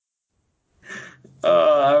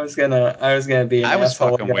I was gonna be an I was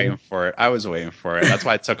asshole fucking waiting again. for it. I was waiting for it. That's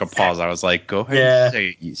why I took a pause. I was like, go ahead and Yeah.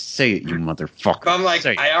 say it. Say it, you But motherfucker. I'm like,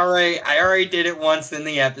 Say it. I already did it once in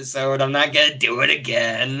the episode. I'm not gonna do it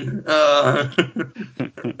again.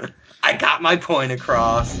 I got my point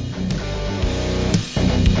across.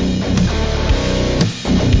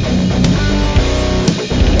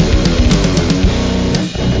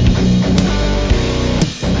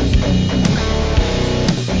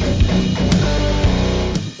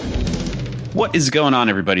 What is going on,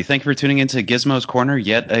 everybody? Thank you for tuning into Gizmo's Corner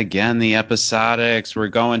yet again, the episodics. We're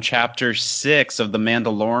going chapter 6 of The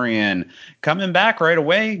Mandalorian. Coming back right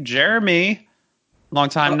away, Jeremy. Long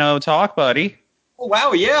time no talk, buddy. Oh,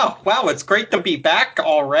 wow, yeah. Wow, it's great to be back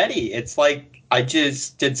already. It's like I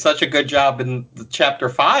just did such a good job in the chapter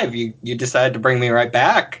 5. You decided to bring me right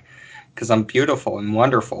back because I'm beautiful and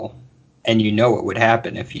wonderful. And you know what would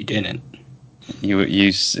happen if you didn't.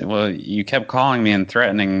 You kept calling me and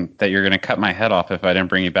threatening that you're going to cut my head off if I didn't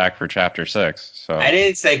bring you back for chapter 6. So I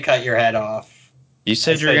didn't say cut your head off. you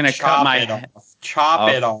said you're going to cut my head off. Chop off.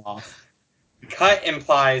 it off. Cut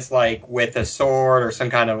implies like with a sword or some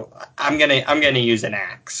kind of. I'm gonna use an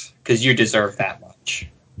axe because you deserve that much.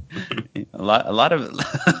 A lot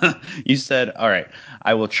of you said, all right,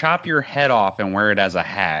 I will chop your head off and wear it as a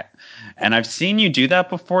hat. And I've seen you do that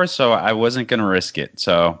before, so I wasn't going to risk it.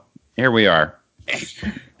 So here we are.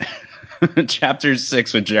 Chapter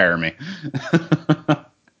 6 with Jeremy.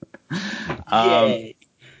 Yay.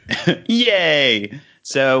 Yay.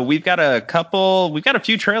 So we've got a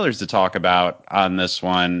few trailers to talk about on this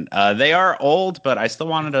one. They are old, but I still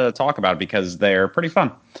wanted to talk about it because they're pretty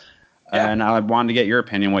fun. Yeah. And I wanted to get your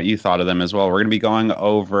opinion, what you thought of them as well. We're going to be going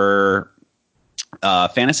over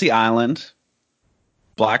Fantasy Island,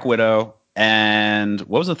 Black Widow, and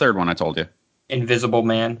what was the third one I told you? Invisible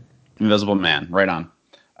Man. Invisible Man, right on.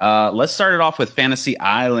 Let's start it off with Fantasy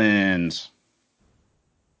Island.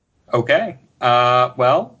 Okay.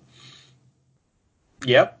 Well,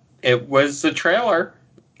 yep. It was the trailer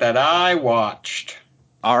that I watched.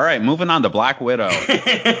 All right, moving on to Black Widow.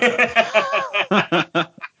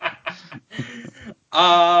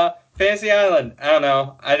 Fantasy Island. I don't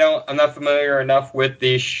know. I'm not familiar enough with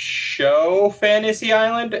the show Fantasy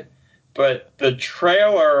Island, but the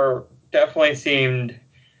trailer definitely seemed.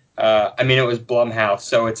 It was Blumhouse,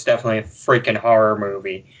 so it's definitely a freaking horror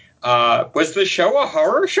movie. Was the show a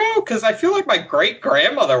horror show? Because I feel like my great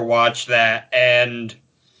grandmother watched that, and.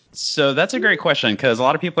 So that's a great question, because a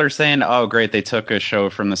lot of people are saying, oh, great, they took a show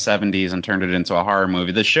from the 70s and turned it into a horror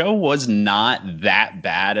movie. The show was not that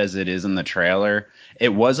bad as it is in the trailer.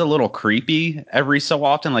 It was a little creepy every so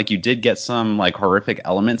often. Like, you did get some like horrific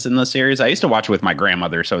elements in the series. I used to watch it with my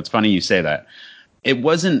grandmother, so it's funny you say that. It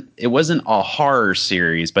wasn't a horror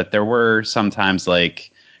series, but there were sometimes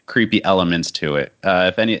like creepy elements to it.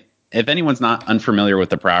 If anyone's not unfamiliar with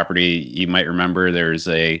the property, you might remember there's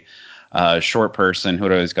a short person who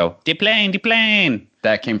would always go, "De plane."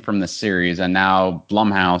 That came from the series, and now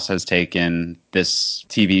Blumhouse has taken this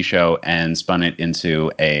TV show and spun it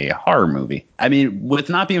into a horror movie. I mean, with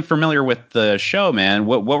not being familiar with the show, man,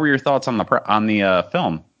 what were your thoughts on the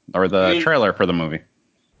film or the trailer for the movie?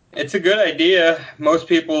 It's a good idea. Most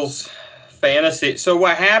people's fantasy. So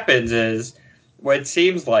what happens is, what it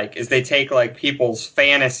seems like is they take like people's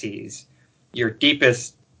fantasies, your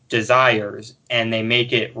deepest desires, and they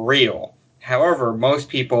make it real. However, most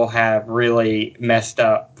people have really messed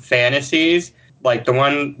up fantasies. Like the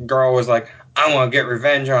one girl was like, I want to get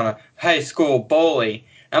revenge on a high school bully.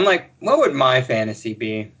 I'm like, what would my fantasy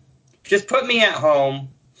be? Just put me at home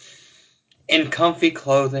in comfy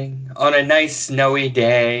clothing on a nice snowy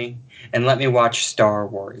day and let me watch Star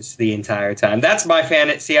Wars the entire time. That's my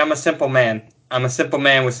fantasy. I'm a simple man. I'm a simple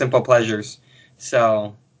man with simple pleasures.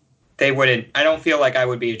 So they wouldn't. I don't feel like I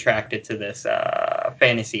would be attracted to this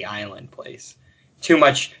Fantasy Island place. Too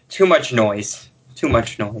much noise. Too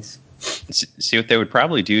much noise. See, what they would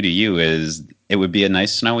probably do to you is it would be a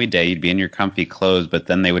nice snowy day. You'd be in your comfy clothes, but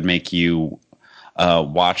then they would make you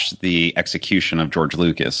watch the execution of George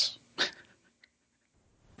Lucas.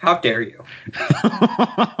 How dare you?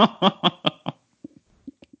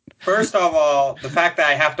 First of all, the fact that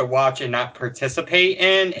I have to watch and not participate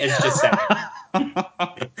in is just sad.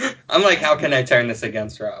 I'm like, how can I turn this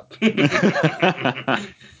against Rob?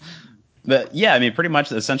 But yeah, I mean, pretty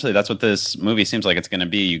much, essentially, that's what this movie seems like it's going to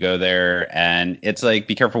be. You go there, and it's like,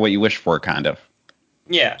 be careful what you wish for, kind of.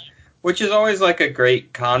 Yeah, which is always like a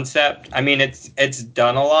great concept. I mean, it's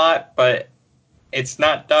done a lot, but it's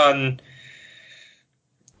not done.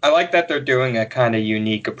 I like that they're doing a kind of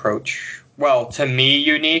unique approach. Well, to me,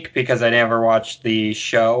 unique because I never watched the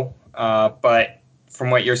show. But from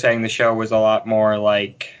what you're saying, the show was a lot more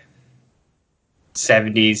like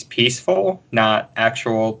 70s peaceful, not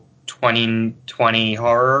actual 2020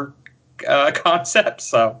 horror concept.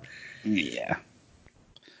 So yeah.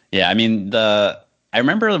 I mean, I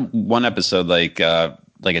remember one episode like a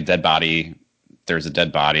dead body. There's a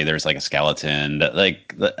dead body. There's like a skeleton.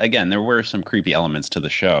 Again, there were some creepy elements to the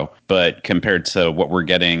show, but compared to what we're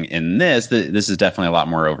getting in this, this is definitely a lot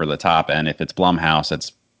more over the top. And if it's Blumhouse,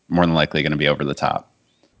 it's more than likely going to be over the top.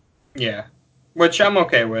 Yeah, which I'm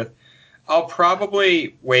okay with. I'll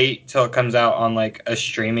probably wait till it comes out on like a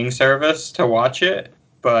streaming service to watch it,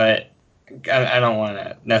 but I don't want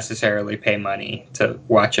to necessarily pay money to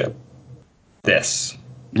watch this.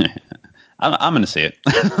 I'm going to see it.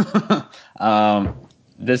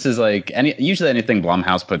 This is like usually anything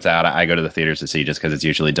Blumhouse puts out, I go to the theaters to see just because it's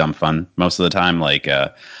usually dumb fun most of the time. Like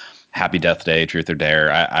Happy Death Day, Truth or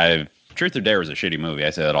Dare. Truth or Dare was a shitty movie. I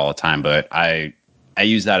say that all the time, but I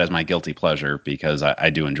use that as my guilty pleasure because I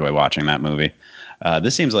do enjoy watching that movie.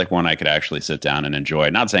 This seems like one I could actually sit down and enjoy.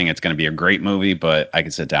 Not saying it's going to be a great movie, but I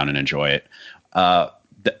could sit down and enjoy it.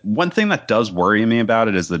 One thing that does worry me about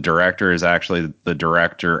it is the director is actually the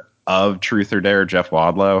director of Truth or Dare, Jeff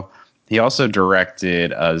Wadlow. He also directed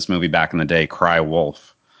this movie back in the day, Cry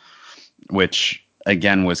Wolf, which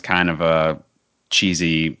again was kind of a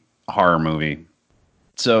cheesy horror movie.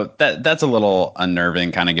 So that's a little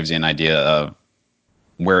unnerving, kind of gives you an idea of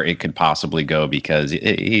where it could possibly go because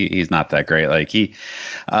he's not that great. Like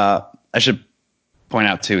I should point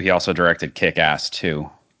out too, he also directed Kick-Ass 2.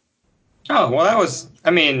 Oh, well, that was,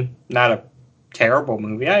 I mean, not a terrible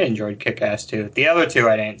movie. I enjoyed Kick-Ass 2. The other two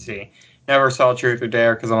I didn't see. Never saw Truth or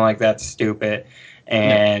Dare because I'm like, that's stupid.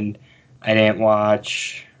 And I didn't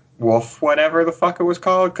watch Wolf, whatever the fuck it was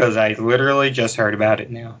called, because I literally just heard about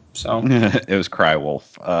it now. So it was Cry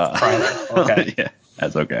Wolf. Cry Wolf, okay. Yeah,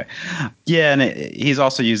 that's okay. Yeah, and he's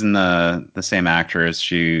also using the same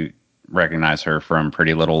actress. You recognize her from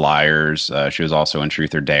Pretty Little Liars. She was also in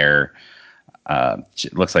Truth or Dare.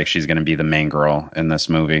 It looks like she's going to be the main girl in this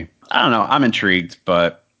movie. I don't know. I'm intrigued,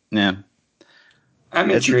 but yeah. I'm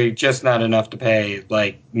intrigued, just not enough to pay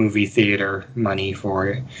like movie theater money for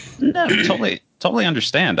it. No, totally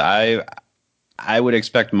understand. I would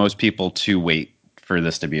expect most people to wait for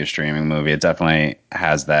this to be a streaming movie. It definitely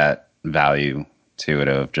has that value to it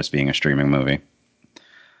of just being a streaming movie.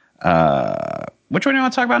 Which one do you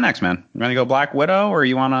want to talk about next, man? You want to go Black Widow, or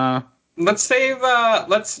you want to? Let's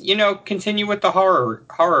continue with the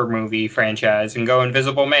horror movie franchise and go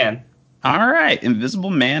Invisible Man. All right,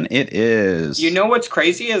 Invisible Man it is. You know what's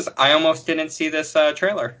crazy is I almost didn't see this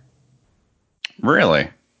trailer. Really?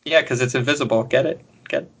 Yeah, because it's invisible. Get it?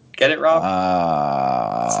 Get it, Rob?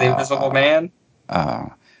 It's the Invisible Man.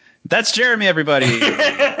 That's Jeremy, everybody.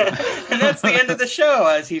 And that's the end of the show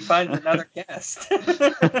as he finds another guest.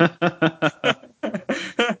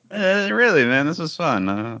 Really, man, this was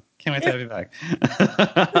fun. Can't wait to have you back.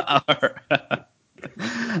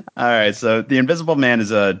 All right, so The Invisible Man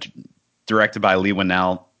is directed by Lee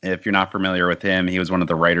Winnell. If you're not familiar with him, he was one of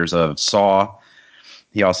the writers of Saw.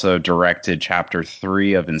 He also directed Chapter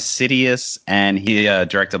 3 of Insidious, and he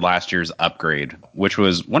directed last year's Upgrade, which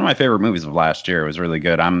was one of my favorite movies of last year. It was really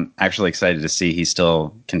good. I'm actually excited to see he's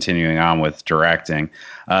still continuing on with directing.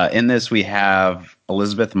 In this, we have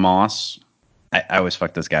Elizabeth Moss. I always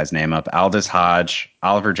fuck this guy's name up. Aldous Hodge,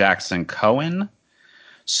 Oliver Jackson Cohen,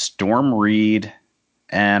 Storm Reed,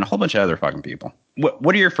 and a whole bunch of other fucking people.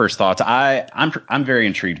 What are your first thoughts? I'm very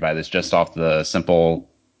intrigued by this just off the simple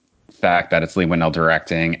fact that it's Lee Winnell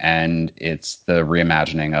directing and it's the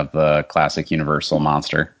reimagining of the classic Universal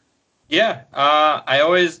monster. Yeah, I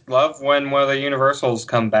always love when one of the Universals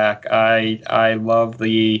come back. I love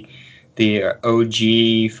the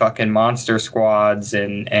OG fucking monster squads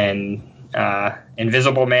and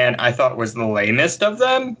Invisible Man. I thought was the lamest of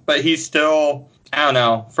them, but he's still, I don't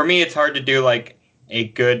know. For me, it's hard to do like a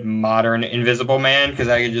good modern Invisible Man because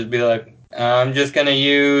I could just be like, I'm just going to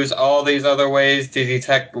use all these other ways to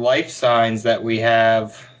detect life signs that we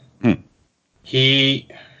have. He,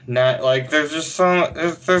 not like, there's just so,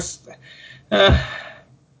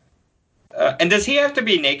 and does he have to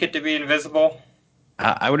be naked to be invisible?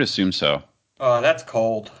 I would assume so. Oh, that's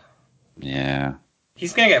cold. Yeah.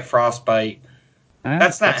 He's going to get frostbite.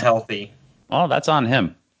 That's not healthy. Well, that's on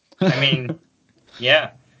him. I mean,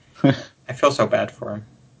 yeah. I feel so bad for him.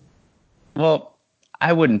 Well,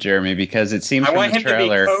 I wouldn't, Jeremy, because it seems from the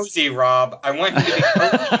trailer. I want him to be cozy, Rob. I want him to be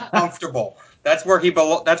cozy and comfortable. That's where he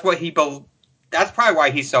That's probably why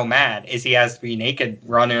he's so mad. Is he has to be naked,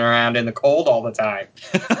 running around in the cold all the time.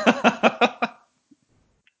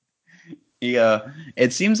 Yeah,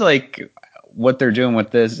 it seems like what they're doing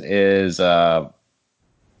with this is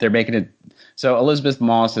they're making it so Elizabeth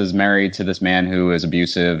Moss is married to this man who is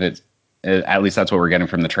abusive. At least that's what we're getting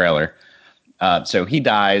from the trailer. So he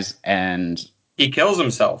dies and he kills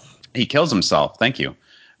himself. He kills himself. Thank you.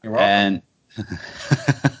 You're welcome.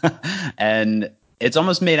 And it's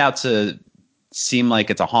almost made out to seem like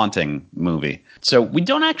it's a haunting movie. So we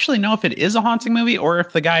don't actually know if it is a haunting movie or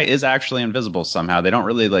if the guy is actually invisible somehow. They don't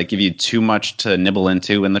really like give you too much to nibble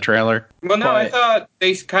into in the trailer. Well, no, I thought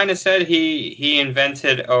they kind of said he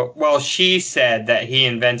invented. Well, she said that he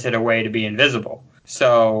invented a way to be invisible.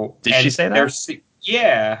 So did she say that?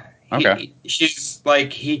 Yeah. Okay. She's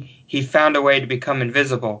like he found a way to become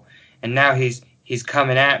invisible, and now he's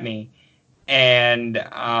coming at me, and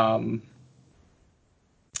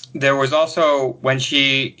there was also when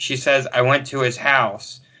she says I went to his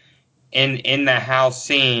house. In the house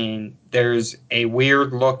scene, there's a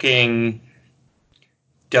weird looking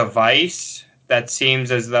device that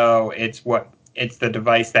seems as though it's the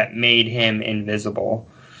device that made him invisible.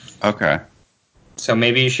 Okay. So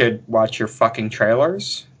maybe you should watch your fucking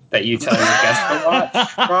trailers that you tell your guests to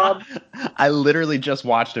watch, Rob. I literally just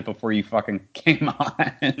watched it before you fucking came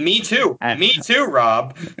on. Me too,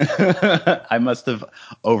 Rob. I must have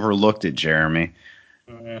overlooked it, Jeremy.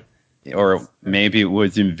 Or maybe it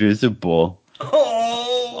was invisible.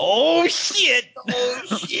 Oh shit! Oh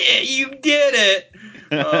shit! You did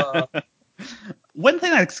it. One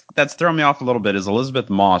thing that's thrown me off a little bit is Elizabeth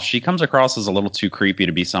Moss. She comes across as a little too creepy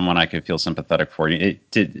to be someone I could feel sympathetic for.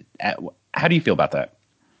 How do you feel about that?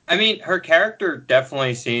 I mean, her character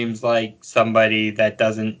definitely seems like somebody that's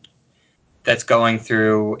going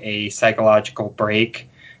through a psychological break.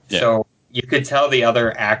 Yeah. So you could tell the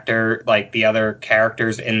other actor, like the other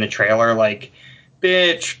characters in the trailer, like,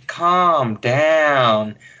 bitch, calm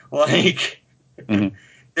down. Like,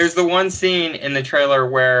 there's the one scene in the trailer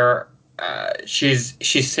where she's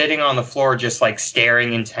sitting on the floor just like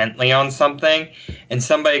staring intently on something, and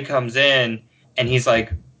somebody comes in and he's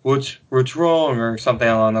like, what's wrong, or something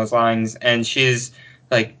along those lines, and she's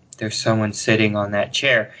like, there's someone sitting on that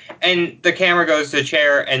chair, and the camera goes to the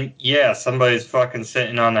chair, and yeah, somebody's fucking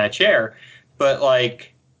sitting on that chair, but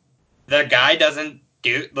like the guy doesn't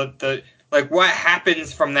do the like what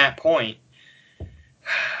happens from that point.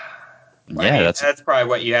 Yeah, I mean, that's probably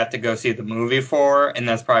what you have to go see the movie for, and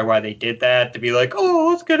that's probably why they did that, to be like, oh,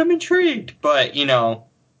 let's get him intrigued. But, you know,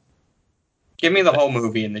 give me the whole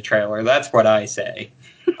movie in the trailer. That's what I say.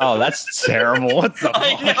 Oh, that's terrible. What the fuck?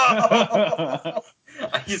 I know.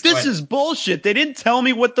 This is bullshit. They didn't tell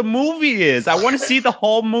me what the movie is. I want to see the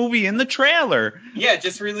whole movie in the trailer. Yeah,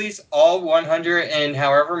 just release all 100 and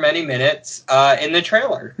however many minutes in the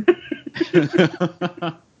trailer.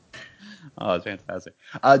 Oh, it's fantastic.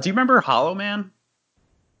 Do you remember Hollow Man?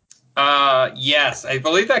 Yes. I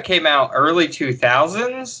believe that came out early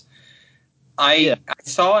 2000s. I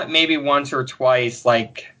saw it maybe once or twice,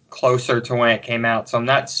 like, closer to when it came out, so I'm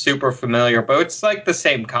not super familiar, but it's like the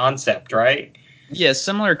same concept, right? Yeah,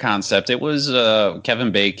 similar concept. It was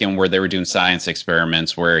Kevin Bacon, where they were doing science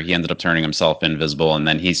experiments where he ended up turning himself invisible, and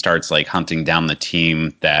then he starts like hunting down the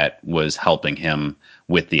team that was helping him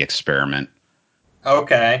with the experiment.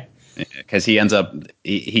 Okay. Because he ends up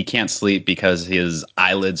he can't sleep because his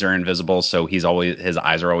eyelids are invisible, so his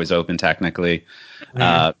eyes are always open technically.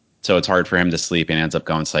 Mm-hmm. So it's hard for him to sleep, and ends up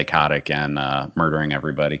going psychotic and murdering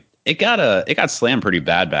everybody. It got slammed pretty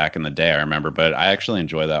bad back in the day, I remember, but I actually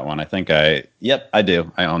enjoy that one. I think I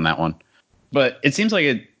do. I own that one. But it seems like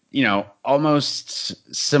it,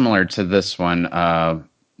 almost similar to this one,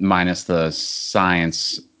 minus the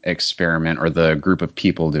science experiment or the group of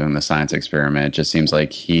people doing the science experiment. It just seems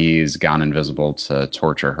like he's gone invisible to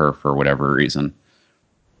torture her for whatever reason.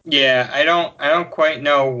 Yeah, I don't quite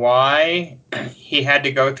know why he had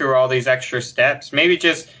to go through all these extra steps. Maybe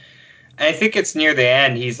just, I think it's near the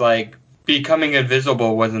end, he's like, becoming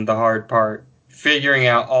invisible wasn't the hard part. Figuring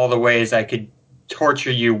out all the ways I could torture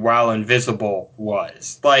you while invisible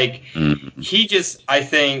was. Like, he just, I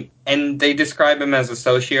think, and they describe him as a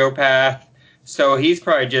sociopath, so he's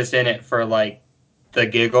probably just in it for, like, the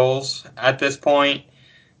giggles at this point,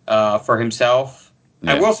 for himself.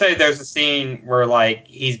 Yeah. I will say there's a scene where, like,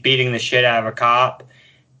 he's beating the shit out of a cop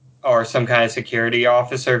or some kind of security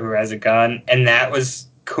officer who has a gun, and that was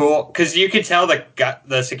cool, because you could tell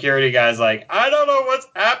the security guy's like, I don't know what's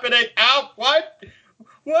happening. Ow,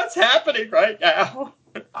 what's happening right now?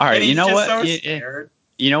 All right, you know what? So scared.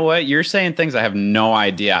 You know what? You're saying things I have no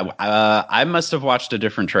idea. I must have watched a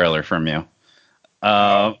different trailer from you.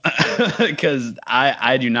 Because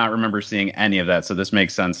I do not remember seeing any of that, so this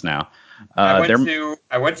makes sense now. I went to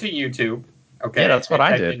YouTube. Okay, yeah, that's what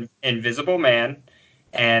I did. Invisible Man,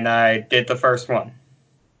 and I did the first one.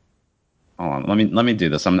 Hold on. Let me do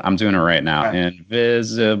this. I'm doing it right now. Okay.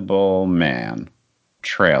 Invisible Man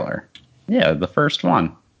trailer. Yeah, the first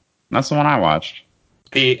one. That's the one I watched.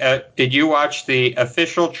 Did you watch the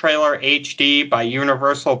official trailer HD by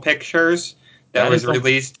Universal Pictures that was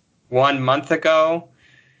released 1 month ago?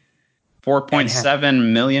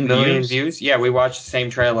 4.7 million views. Yeah, we watched the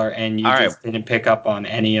same trailer, and you just didn't pick up on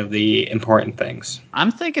any of the important things.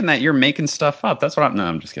 I'm thinking that you're making stuff up. That's what I'm. No,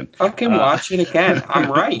 I'm just kidding. Fucking watch it again.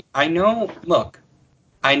 I'm right. I know. Look,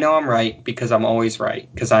 I know I'm right because I'm always right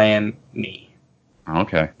because I am me.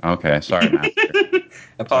 Okay. Sorry, Master.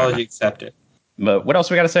 Apology accepted. But what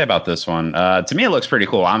else we got to say about this one? To me, it looks pretty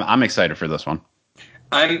cool. I'm excited for this one.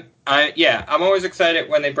 I'm always excited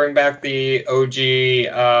when they bring back the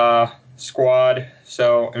OG squad.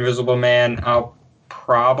 So Invisible Man, I'll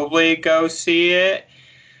probably go see it,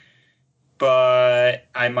 but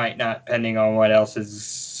I might not, depending on what else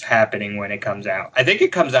is happening when it comes out. I think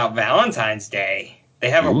it comes out Valentine's Day.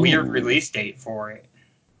 They have a weird release date for it.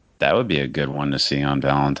 That would be a good one to see on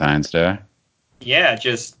Valentine's Day. Yeah,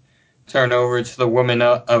 just turn over to the woman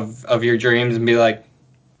of your dreams and be like,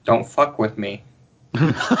 "Don't fuck with me."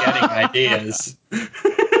 Getting ideas.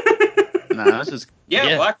 No, this is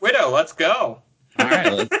yeah, Black Widow. Let's go. All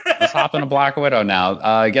right, let's hop into Black Widow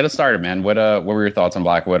now. Get us started, man. What were your thoughts on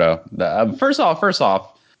Black Widow? First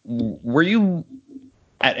off, were you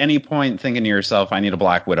at any point thinking to yourself, "I need a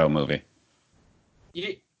Black Widow movie"?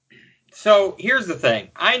 So here's the thing: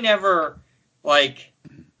 I never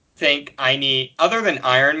think I need, other than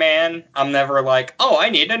Iron Man. I'm never like, "Oh, I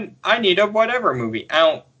need a whatever movie." I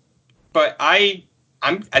don't. But I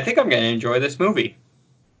think I'm going to enjoy this movie.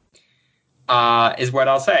 Is what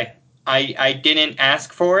I'll say. I didn't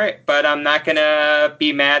ask for it, but I'm not going to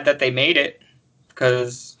be mad that they made it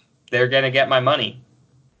because they're going to get my money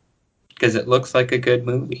because it looks like a good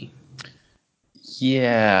movie.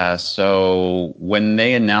 Yeah, so when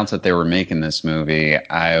they announced that they were making this movie,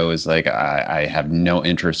 I was like, I have no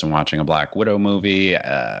interest in watching a Black Widow movie.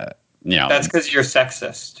 That's because you're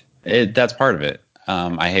sexist. That's part of it.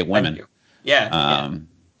 I hate women. Thank you. Yeah.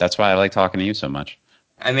 That's why I like talking to you so much.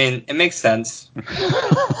 I mean, it makes sense.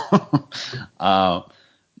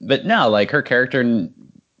 But no, like her character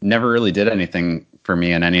never really did anything for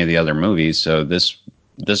me in any of the other movies. So this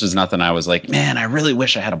is nothing I was like, man, I really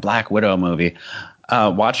wish I had a Black Widow movie.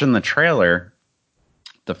 Watching the trailer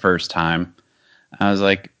the first time, I was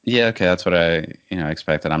like, yeah, okay, that's what I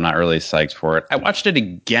expected. I'm not really psyched for it. I watched it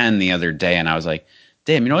again the other day, and I was like,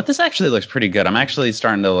 damn, you know what? This actually looks pretty good. I'm actually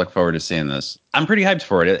starting to look forward to seeing this. I'm pretty hyped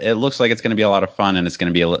for it. It looks like it's going to be a lot of fun, and it's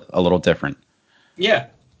going to be a little different. Yeah.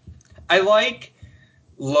 I like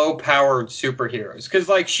low-powered superheroes because,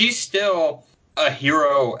 like, she's still a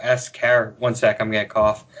hero-esque character. One sec, I'm going to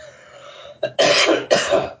cough.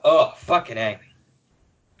 Oh, fucking A.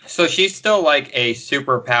 So she's still, like, a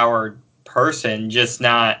super-powered person, just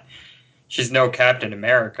not... She's no Captain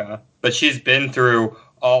America, but she's been through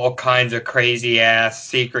all kinds of crazy-ass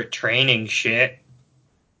secret training shit.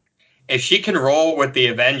 If she can roll with the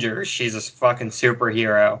Avengers, she's a fucking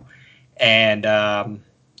superhero. And,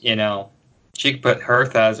 she can put her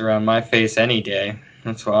thighs around my face any day.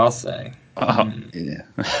 That's what I'll say. Oh, yeah.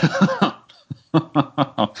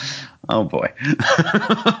 Oh, boy.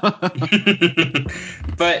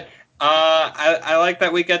 But I like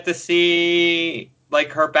that we get to see,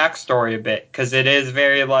 like, her backstory a bit, because it is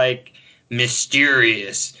very, like,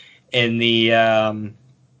 mysterious in the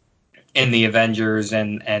Avengers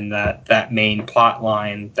and that main plot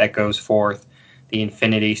line that goes forth, the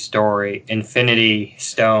Infinity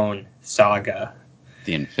Stone saga.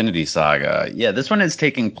 The Infinity Saga. Yeah, this one is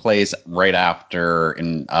taking place right after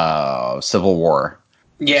in Civil War.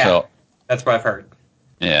 Yeah, so, that's what I've heard.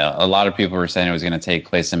 Yeah, a lot of people were saying it was going to take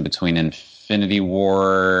place in between Infinity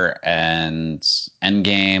War and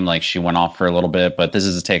Endgame. Like, she went off for a little bit, but this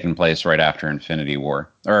is taking place right after Infinity War,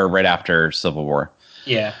 or right after Civil War.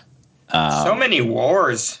 Yeah. So many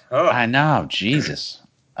wars. Ugh. I know, Jesus.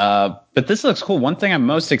 But this looks cool. One thing I'm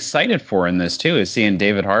most excited for in this, too, is seeing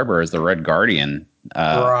David Harbour as the Red Guardian.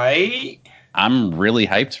 Right? I'm really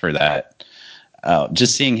hyped for that.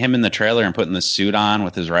 Just seeing him in the trailer and putting the suit on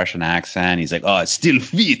with his Russian accent. He's like, oh, it still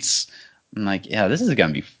fits. I'm like, yeah, this is going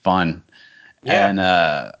to be fun. Yeah.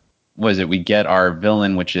 And we get our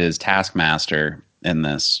villain, which is Taskmaster in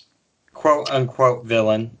this. Quote-unquote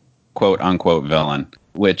villain. Quote-unquote villain.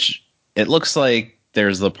 Which it looks like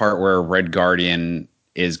there's the part where Red Guardian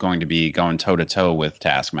is going to be going toe-to-toe with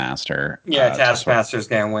Taskmaster. Yeah, Taskmaster's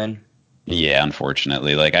going to win. Yeah,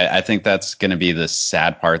 unfortunately. Like, I think that's going to be the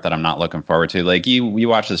sad part that I'm not looking forward to. Like, you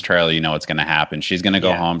watch this trailer, you know what's going to happen. She's going to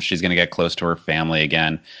go home. She's going to get close to her family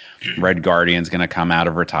again. Red Guardian's going to come out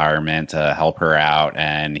of retirement to help her out,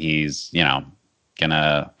 and he's, going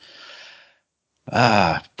to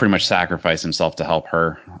pretty much sacrifice himself to help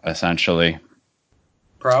her, essentially.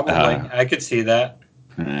 Probably. I could see that.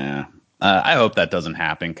 Yeah. I hope that doesn't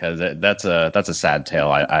happen, because that's a sad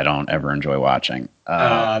tale I don't ever enjoy watching.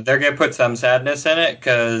 They're going to put some sadness in it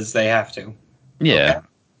because they have to. Yeah.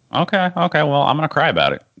 Okay. Well, I'm going to cry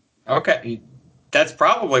about it. Okay. That's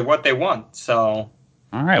probably what they want. So,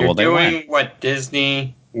 all right. You're doing what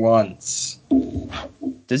Disney wants.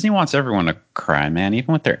 Disney wants everyone to cry, man.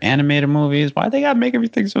 Even with their animated movies, why they gotta make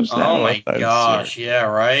everything so sad? Oh my gosh! Yeah,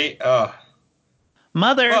 right.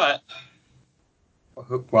 Mother.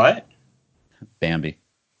 But what? Bambi.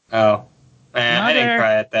 Oh, I didn't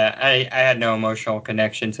cry at that. I had no emotional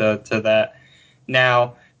connection to that.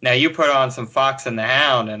 Now you put on some Fox and the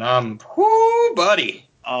Hound, and I'm whoo, buddy.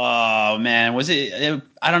 Oh man, was it?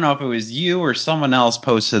 I don't know if it was you or someone else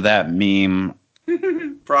posted that meme.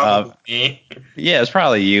 Probably me. Yeah, it's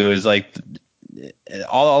probably you. It was like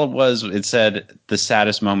all it was. It said the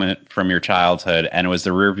saddest moment from your childhood, and it was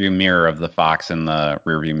the rearview mirror of the fox in the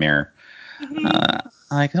rearview mirror.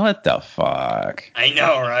 Like, what the fuck? I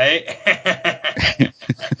know, right?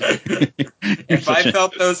 If I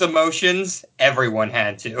felt those emotions, everyone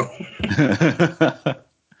had to.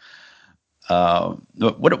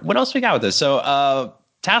 What else we got with this? So,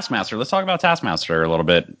 Taskmaster. Let's talk about Taskmaster a little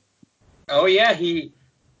bit. Oh yeah,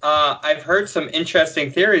 I've heard some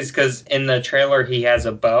interesting theories because in the trailer he has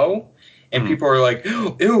a bow, and people are like,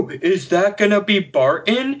 "Ew, is that gonna be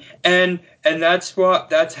Barton?" And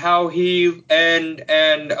that's how he and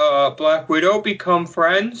Black Widow become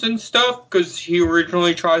friends and stuff because he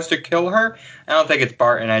originally tries to kill her. I don't think it's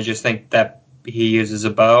Barton. I just think that he uses a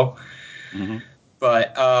bow. Mm-hmm.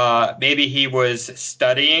 But maybe he was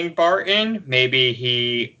studying Barton. Maybe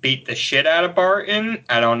he beat the shit out of Barton.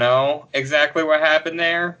 I don't know exactly what happened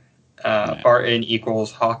there. Barton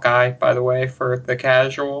equals Hawkeye, by the way, for the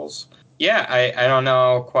casuals. Yeah, I don't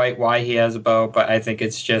know quite why he has a bow, but I think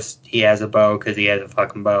it's just he has a bow because he has a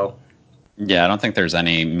fucking bow. Yeah, I don't think there's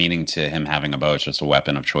any meaning to him having a bow. It's just a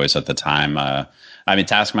weapon of choice at the time. I mean,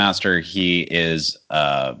 Taskmaster, he is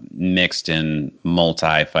mixed in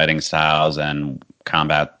multi-fighting styles and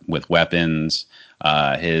combat with weapons.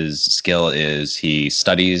 His skill is he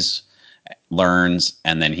studies, learns,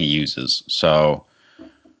 and then he uses. So,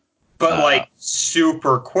 but like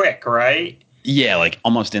super quick, right? Yeah, like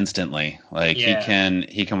almost instantly. Like he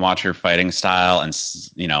can watch your fighting style, and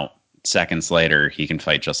seconds later he can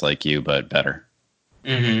fight just like you, but better.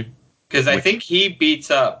 Mm-hmm. Because I think he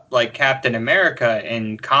beats up like Captain America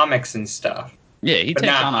in comics and stuff. Yeah, he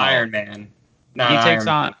takes on Iron Man.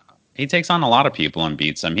 He takes on a lot of people and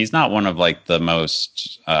beats them. He's not one of like the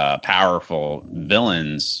most powerful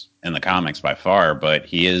villains in the comics by far, but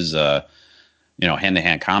he is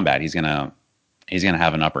hand-to-hand combat. He's gonna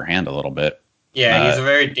have an upper hand a little bit. Yeah, he's a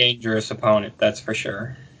very dangerous opponent, that's for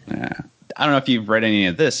sure. Yeah. I don't know if you've read any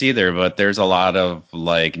of this either, but there's a lot of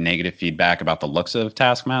like negative feedback about the looks of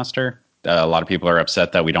Taskmaster. A lot of people are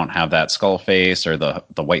upset that we don't have that skull face or the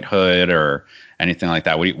white hood or anything like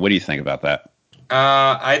that. What do you think about that?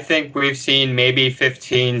 I think we've seen maybe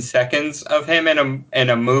 15 seconds of him in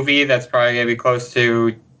a movie that's probably going to be close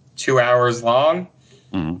to 2 hours long.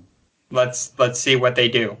 Mm-hmm. Let's see what they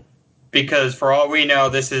do, because for all we know,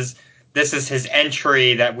 this is his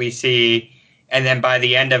entry that we see. And then by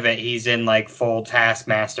the end of it, he's in like full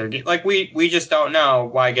Taskmaster. Like we just don't know.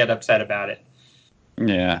 Why get upset about it?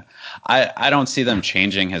 Yeah, I don't see them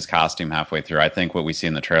changing his costume halfway through. I think what we see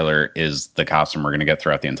in the trailer is the costume we're going to get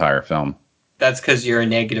throughout the entire film. That's because you're a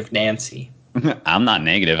negative Nancy. I'm not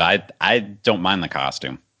negative. I don't mind the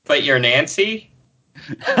costume. But you're Nancy?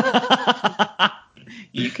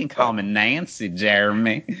 You can call me Nancy,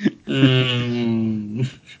 Jeremy.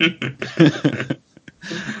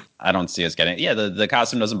 I don't see us getting. Yeah, the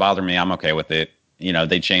costume doesn't bother me. I'm okay with it.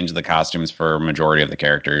 They changed the costumes for a majority of the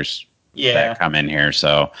characters that come in here.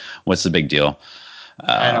 So what's the big deal?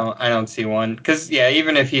 I don't see one, because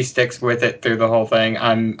even if he sticks with it through the whole thing,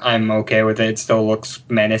 I'm okay with it. It still looks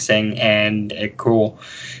menacing and cool.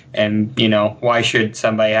 And why should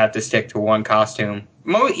somebody have to stick to one costume?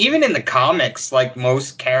 Even in the comics, like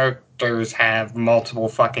most characters have multiple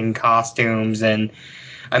fucking costumes, and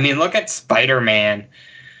I mean, look at Spider-Man.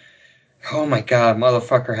 Oh my god,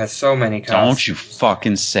 motherfucker has so many costumes. Don't you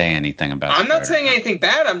fucking say anything about I'm not saying anything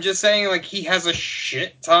bad. I'm just saying, like, he has a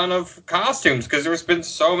shit ton of costumes because there's been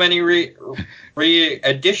so many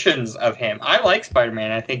re-editions of him. I like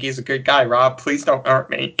Spider-Man. I think he's a good guy. Rob, please don't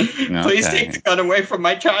hurt me. Okay. Please take the gun away from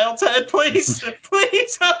my child's head, please.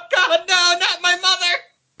 Please. Oh god, no, not my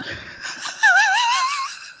mother.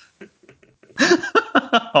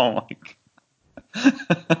 Oh my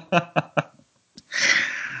god.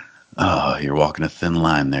 Oh, you're walking a thin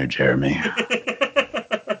line there, Jeremy.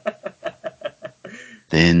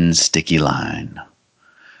 Thin, sticky line.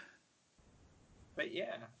 But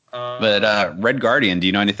yeah. But Red Guardian, do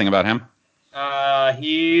you know anything about him?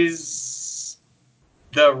 He's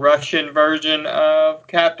the Russian version of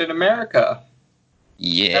Captain America.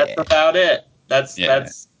 Yeah. That's about it. That's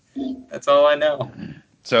all I know.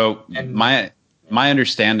 So my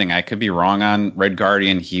understanding, I could be wrong on Red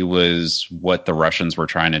Guardian. He was what the Russians were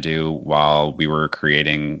trying to do while we were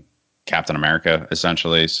creating Captain America,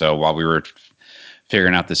 essentially. So while we were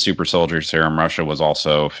figuring out the super soldier serum, Russia was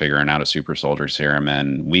also figuring out a super soldier serum,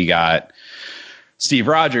 and we got Steve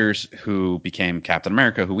Rogers, who became Captain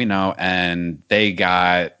America, who we know, and they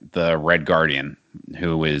got the Red Guardian,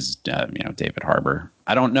 who is David Harbour.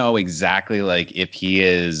 I don't know exactly like if he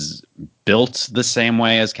is built the same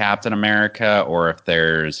way as Captain America or if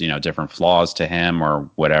there's different flaws to him or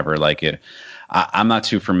whatever. I'm not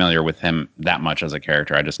too familiar with him that much as a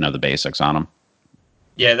character. I just know the basics on him.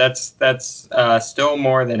 Yeah, that's still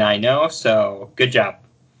more than I know. So good job.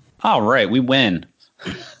 All right, we win.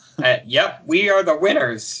 Yep, we are the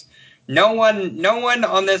winners. No one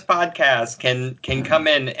on this podcast can come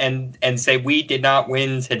in and say we did not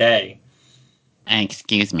win today.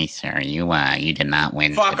 Excuse me, sir. You did not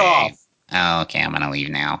win Fuck today. off. Oh, okay, I'm gonna leave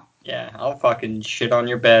now. Yeah, I'll fucking shit on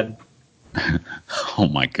your bed. Oh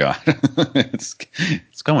my god, it's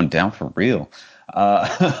going down for real.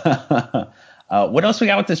 What else we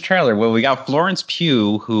got with this trailer? Well, we got Florence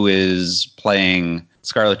Pugh, who is playing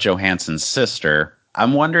Scarlett Johansson's sister.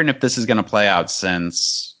 I'm wondering if this is going to play out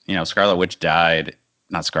since Scarlet Witch died.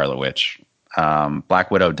 Not Scarlet Witch.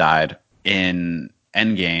 Black Widow died in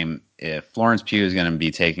Endgame. If Florence Pugh is going to be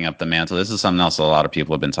taking up the mantle, this is something else a lot of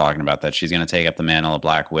people have been talking about, that she's going to take up the mantle of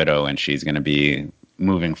Black Widow and she's going to be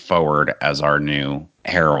moving forward as our new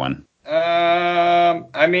heroine.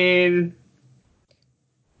 I mean,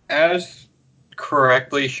 as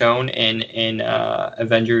correctly shown in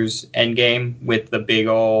Avengers Endgame with the big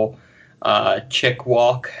ol' chick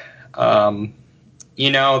walk, we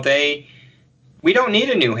don't need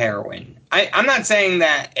a new heroine. I'm not saying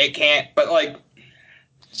that it can't, but like,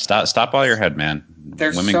 Stop while you're ahead, man.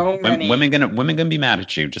 There's so many women gonna be mad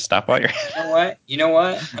at you. Just stop while you're ahead. You know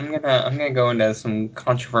what? I'm gonna go into some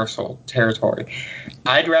controversial territory.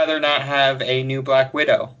 I'd rather not have a new Black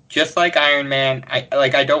Widow. Just like Iron Man,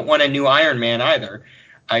 I don't want a new Iron Man either.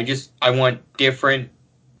 I want different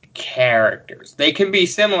characters. They can be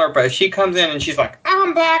similar, but if she comes in and she's like,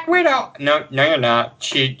 "I'm Black Widow," no, you're not.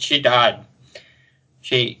 She died.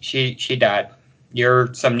 She died.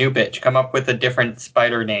 You're some new bitch. Come up with a different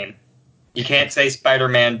spider name. You can't say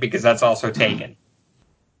Spider-Man because that's also taken.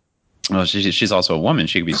 Well, she's also a woman.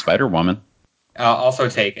 She could be Spider-Woman. Also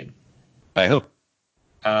taken. By who?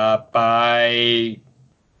 By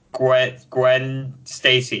Gwen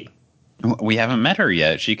Stacy. We haven't met her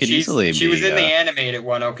yet. She could easily be. She was in the animated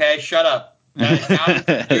one, okay? Shut up.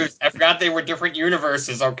 I forgot they were different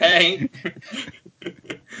universes, okay?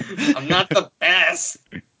 I'm not the best.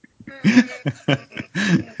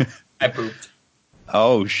 I pooped.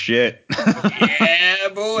 Oh shit. Yeah,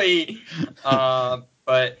 boy.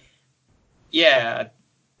 But yeah,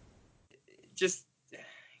 just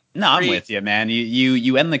no, I'm with you, man.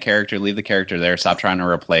 You end the character, leave the character there, stop trying to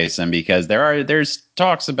replace him, because there's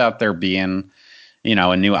talks about there being,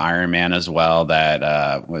 a new Iron Man as well. That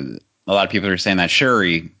a lot of people are saying that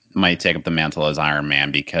Shuri might take up the mantle as Iron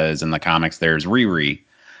Man, because in the comics there's Riri,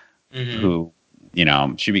 who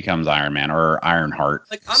she becomes Iron Man or Ironheart.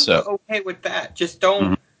 Like, I'm okay with that. Just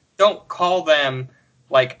don't call them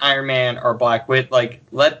like Iron Man or Black Widow. Like,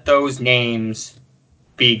 let those names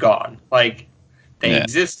be gone. Like, they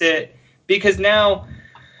existed, because now,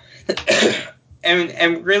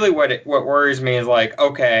 and really what worries me is like,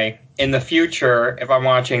 okay, in the future, if I'm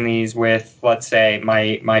watching these with, let's say,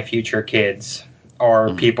 my future kids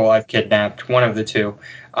or people I've kidnapped, one of the two,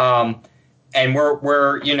 and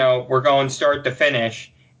we're going start to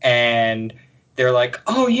finish, and they're like,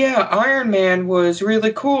 "Oh yeah, Iron Man was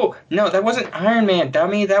really cool." No, that wasn't Iron Man,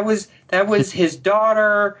 dummy. That was his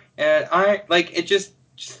daughter. And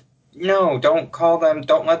no,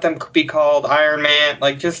 don't let them be called Iron Man.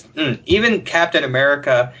 Like, even Captain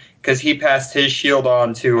America, because he passed his shield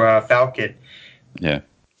on to Falcon. Yeah.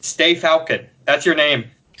 Stay Falcon. That's your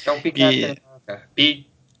name. Don't be Captain America. Be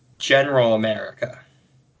General America.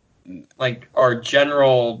 Like, or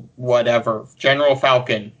General whatever. General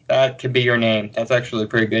Falcon. That could be your name. That's actually a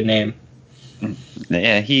pretty good name.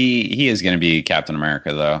 Yeah, he is going to be Captain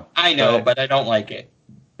America, though. I know, but I don't like it.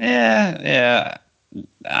 Yeah.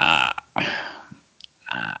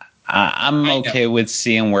 I'm okay with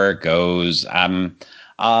seeing where it goes. I'm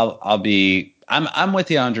with you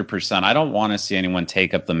 100%. I don't want to see anyone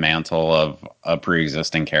take up the mantle of a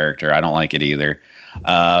pre-existing character. I don't like it either.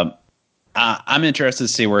 I'm interested to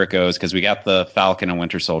see where it goes because we got the Falcon and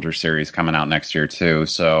Winter Soldier series coming out next year too.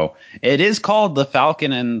 So it is called the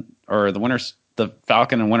Falcon and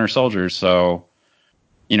Winter Soldier. So,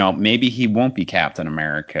 maybe he won't be Captain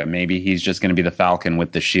America. Maybe he's just going to be the Falcon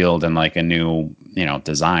with the shield and like a new,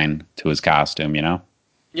 design to his costume,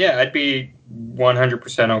 Yeah, I'd be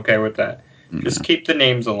 100% okay with that. Just keep the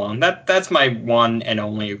names alone. That's my one and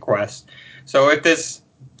only request. So if this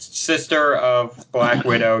sister of Black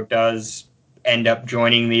Widow does end up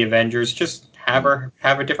joining the Avengers, just have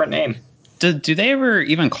a different name. Do they ever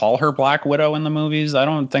even call her Black Widow in the movies? I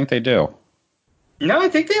don't think they do. No, I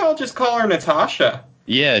think they all just call her Natasha.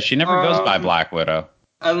 Yeah, she never goes by Black Widow.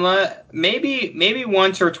 Unless maybe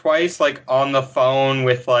once or twice, like on the phone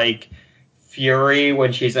with like Fury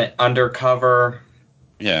when she's an undercover.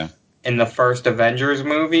 Yeah. In the first Avengers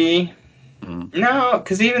movie. Mm. No,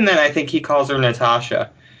 because even then I think he calls her Natasha.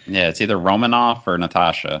 Yeah, it's either Romanoff or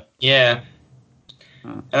Natasha. Yeah.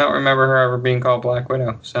 I don't remember her ever being called Black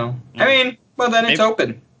Widow. So, I mean, well, then it's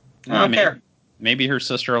open. I don't care. Maybe her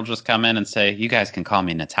sister will just come in and say, you guys can call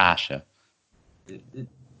me Natasha.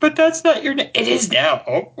 But that's not your name. It is now.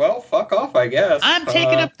 Oh, well, fuck off, I guess. I'm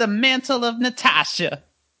taking up the mantle of Natasha.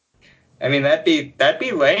 I mean, that'd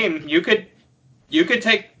be lame. You could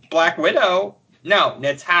take Black Widow. No,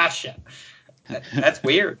 Natasha. That's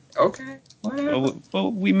weird. Okay. Whatever.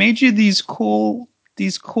 Well, we made you these cool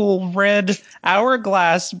red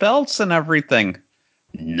hourglass belts and everything.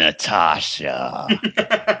 Natasha.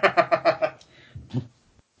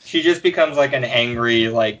 She just becomes like an angry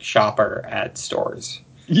like shopper at stores.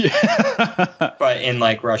 Yeah. But in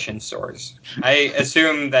like Russian stores. I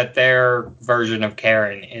assume that their version of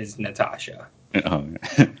Karen is Natasha.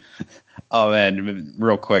 Oh man,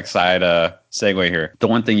 real quick side segue here. The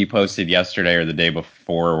one thing you posted yesterday or the day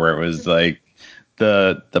before where it was like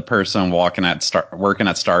the person working at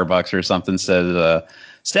Starbucks or something says,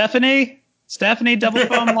 Stephanie, double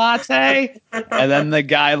foam latte. And then the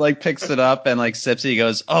guy like picks it up and like sips it. He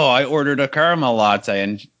goes, oh, I ordered a caramel latte.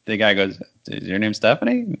 And the guy goes, is your name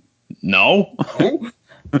Stephanie? No. Oh.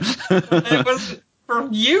 It was from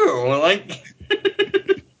you. Like,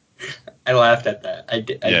 I laughed at that. I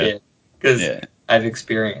did. Because I've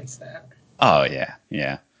experienced that. Oh, yeah.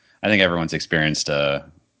 Yeah. I think everyone's experienced a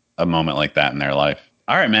moment like that in their life.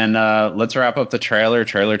 All right, man. Let's wrap up the trailer.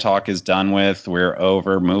 Trailer talk is done with. We're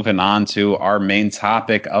over. Moving on to our main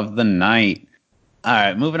topic of the night. All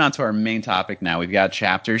right, moving on to our main topic now. We've got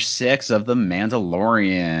Chapter 6 of The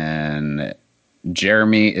Mandalorian.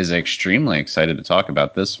 Jeremy is extremely excited to talk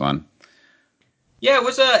about this one. Yeah,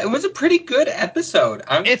 it was a pretty good episode.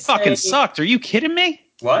 It fucking sucked. Are you kidding me?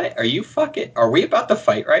 What? Are we about to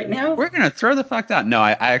fight right now? We're going to throw the fuck down. No,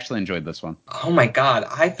 I actually enjoyed this one. Oh my god,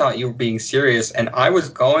 I thought you were being serious, and I was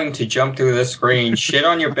going to jump through the screen, shit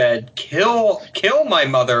on your bed, kill my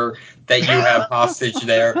mother that you have hostage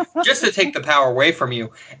there, just to take the power away from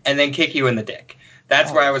you, and then kick you in the dick.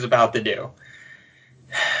 That's what I was about to do.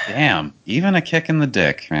 Damn, even a kick in the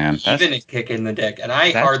dick, man. Even a kick in the dick, and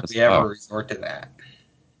I hardly ever resort to that.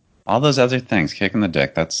 All those other things, kick in the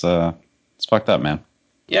dick, it's fucked up, man.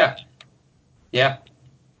 Yeah. Yeah.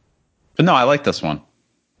 But no, I like this one.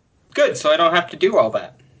 Good, so I don't have to do all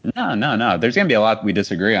that. No. There's going to be a lot we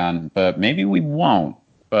disagree on, but maybe we won't.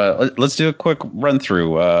 But let's do a quick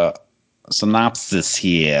run-through. Synopsis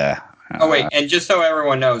here. Oh, wait, and just so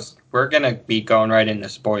everyone knows, we're going to be going right into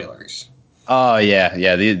spoilers. Oh,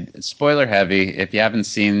 yeah. The spoiler heavy. If you haven't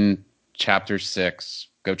seen Chapter 6,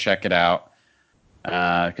 go check it out.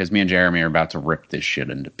 Because me and Jeremy are about to rip this shit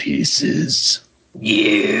into pieces.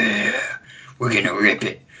 Yeah, we're gonna rip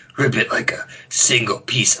it like a single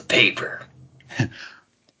piece of paper.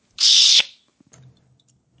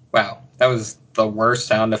 Wow, that was the worst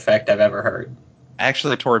sound effect I've ever heard. I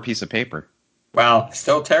actually tore a piece of paper. Wow,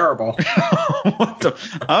 still terrible.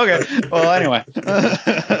 Okay, well, anyway.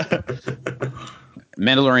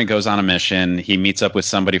 Mandalorian goes on a mission. He meets up with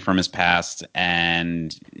somebody from his past,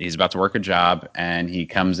 and he's about to work a job, and he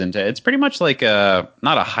comes into... It's pretty much like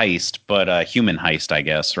not a heist, but a human heist, I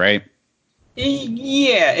guess, right?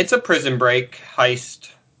 Yeah, it's a Prison Break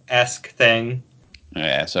heist-esque thing.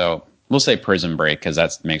 Yeah, so we'll say Prison Break, because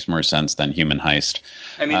that makes more sense than human heist.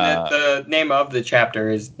 I mean, the name of the chapter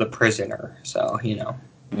is The Prisoner, so, you know.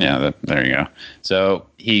 Yeah, there you go. So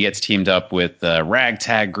he gets teamed up with a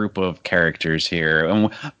ragtag group of characters here. And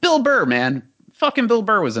Bill Burr, man. Fucking Bill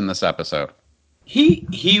Burr was in this episode.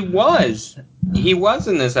 He was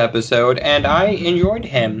in this episode, and I enjoyed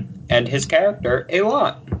him and his character a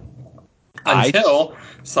lot until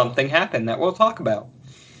something happened that we'll talk about.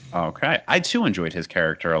 Okay, I too enjoyed his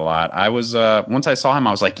character a lot. I was once I saw him,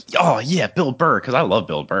 I was like, oh yeah, Bill Burr, because I love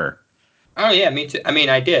Bill Burr. Oh yeah, me too. I mean,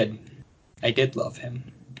 I did love him.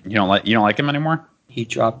 You don't like him anymore? He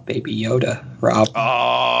dropped Baby Yoda, Rob.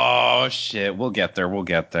 Oh shit, we'll get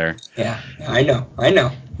there. Yeah, I know.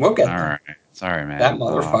 We'll get there. All right, sorry, man. That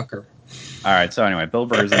motherfucker. All right, so anyway, Bill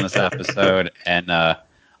Burr's in this episode, and a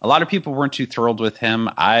lot of people weren't too thrilled with him.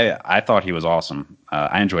 I thought he was awesome.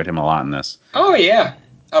 I enjoyed him a lot in this. Oh yeah,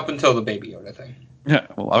 up until the Baby Yoda thing. Yeah,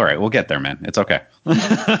 well, all right, we'll get there, man. It's okay.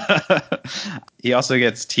 He also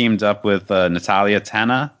gets teamed up with Natalia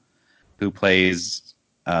Tena, who plays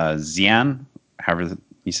Xian, however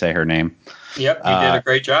you say her name. Yep, you did a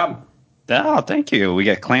great job. Oh, thank you. We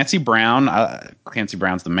get Clancy Brown. Clancy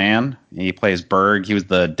Brown's the man. He plays Berg. He was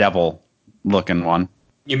the devil-looking one.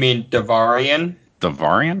 You mean Devarian?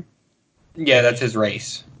 Devarian? Yeah, that's his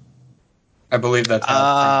race. I believe that's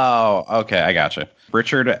how okay, I gotcha.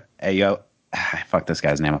 Richard Ayo. I fuck this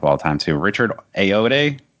guy's name up all the time, too. Richard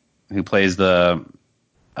Ayoade, who plays the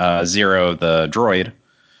Zero, the droid.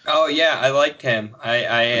 Oh, yeah, I liked him.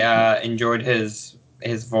 I enjoyed his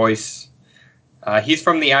voice. He's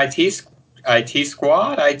from the IT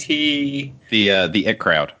squad? The It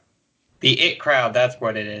Crowd. The It Crowd, that's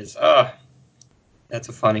what it is. That's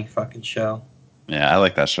a funny fucking show. Yeah, I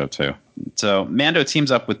like that show, too. So, Mando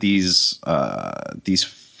teams up with these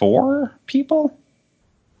 4 people?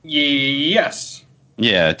 Yes.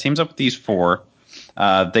 Yeah, teams up with these 4.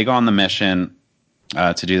 They go on the mission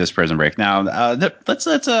to do this prison break. Now,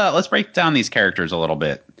 let's break down these characters a little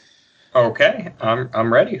bit. Okay,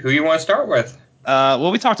 I'm ready. Who you want to start with?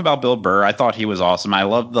 Well, we talked about Bill Burr. I thought he was awesome. I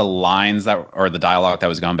loved the lines the dialogue that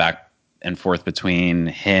was going back and forth between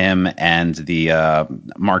him and the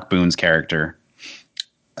Mark Boone's character,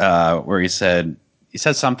 where he said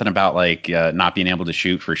something about like not being able to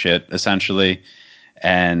shoot for shit, essentially.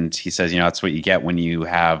 And he says, that's what you get when you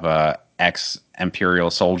have ex-Imperial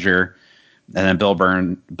soldier. And then Bill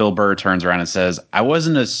Burr turns around and says, "I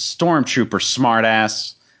wasn't a stormtrooper,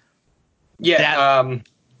 smartass." Yeah,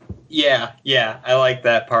 yeah. I like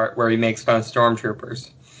that part where he makes fun of stormtroopers.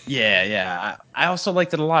 Yeah. I also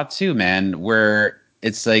liked it a lot too, man. Where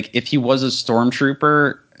it's like if he was a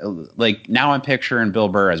stormtrooper, like now I'm picturing Bill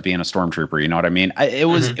Burr as being a stormtrooper. You know what I mean? It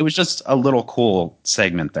was just a little cool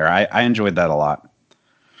segment there. I enjoyed that a lot.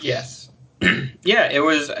 Yes. Yeah, it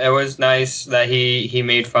was nice that he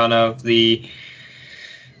made fun of the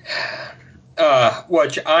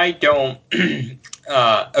which I don't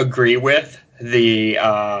agree with, the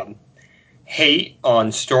hate on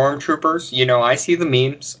stormtroopers. I see the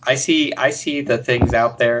memes. I see the things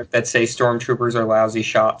out there that say stormtroopers are lousy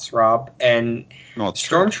shots, Rob. And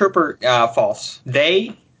stormtrooper false.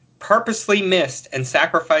 They purposely missed and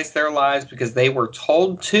sacrificed their lives because they were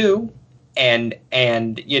told to. And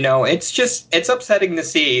it's upsetting to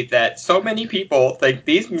see that so many people think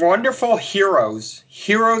these wonderful heroes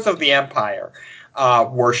of the Empire,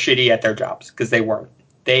 were shitty at their jobs, because they weren't.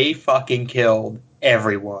 They fucking killed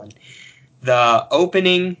everyone. The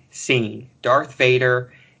opening scene, Darth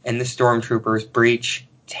Vader and the stormtroopers breach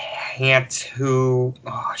Tantive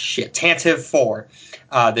 4,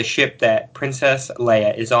 the ship that Princess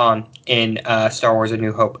Leia is on in Star Wars: A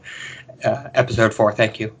New Hope. Episode 4,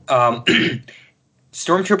 thank you.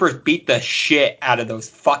 Stormtroopers beat the shit out of those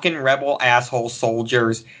fucking rebel asshole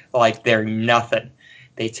soldiers like they're nothing.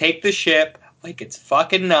 They take the ship like it's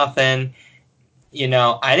fucking nothing.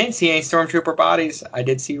 I didn't see any stormtrooper bodies. I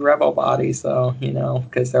did see rebel bodies, though,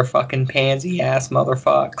 because they're fucking pansy ass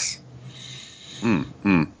motherfucks. Okay.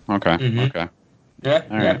 Mm-hmm. Okay. Yeah.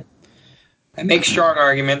 All right. I make strong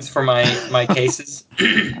arguments for my cases.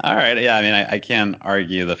 All right. Yeah, I mean, I can't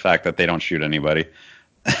argue the fact that they don't shoot anybody.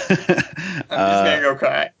 I'm just going to go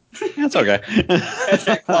cry. That's okay.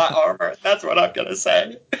 Hashtag plot armor. That's what I'm going to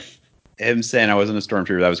say. Him saying I wasn't a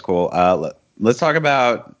stormtrooper, that was cool. Let's talk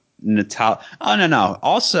about Natalia. Oh, no.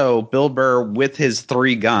 Also, Bill Burr with his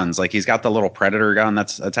 3 guns. Like, he's got the little Predator gun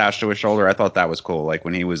that's attached to his shoulder. I thought that was cool, like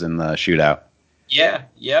when he was in the shootout. Yeah,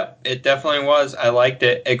 yep, it definitely was. I liked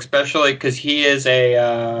it, especially because he is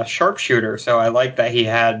a sharpshooter, so I like that he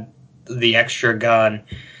had the extra gun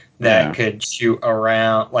that could shoot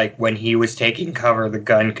around. Like, when he was taking cover, the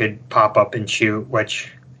gun could pop up and shoot,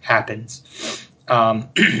 which happens.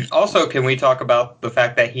 Also, can we talk about the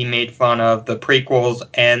fact that he made fun of the prequels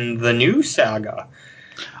and the new saga?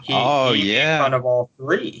 He made fun of all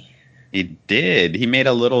 3. He did. He made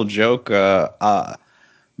a little joke.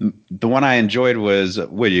 The one I enjoyed was,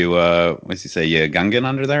 what's he say? You a Gungan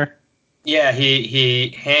under there? Yeah,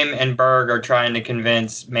 him and Berg are trying to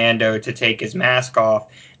convince Mando to take his mask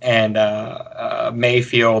off, and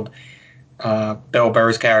Mayfield, Bill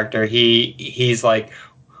Burr's character, he's like,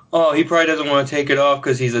 oh, he probably doesn't want to take it off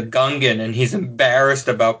because he's a Gungan, and he's embarrassed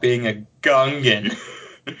about being a Gungan.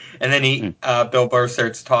 And then Bill Burr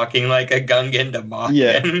starts talking like a Gungan to mock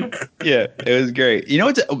him. Yeah, it was great. You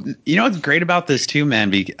know what's great about this too,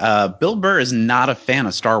 man? Bill Burr is not a fan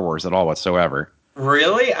of Star Wars at all whatsoever.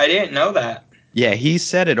 Really? I didn't know that. Yeah, he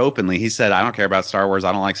said it openly. He said, I don't care about Star Wars.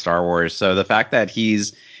 I don't like Star Wars. So the fact that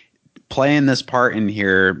he's playing this part in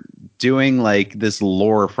here, doing like this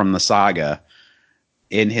lore from the saga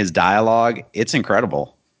in his dialogue, it's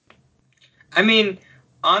incredible. I mean,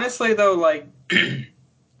 honestly, though, like,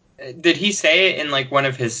 did he say it in like one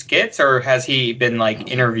of his skits, or has he been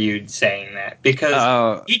like interviewed saying that?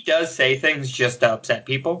 Because he does say things just to upset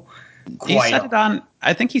people.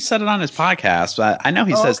 I think he said it on his podcast. I know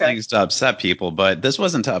he says things to upset people, but this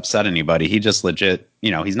wasn't to upset anybody. He just legit,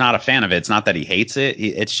 he's not a fan of it. It's not that he hates it.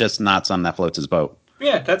 It's just not something that floats his boat.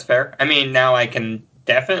 Yeah, that's fair. I mean, now I can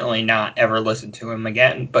definitely not ever listen to him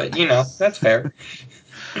again, but that's fair.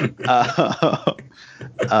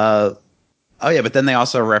 Oh yeah, but then they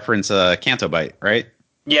also reference Canto Bight, right?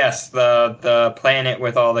 Yes, the planet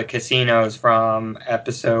with all the casinos from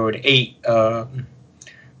episode 8,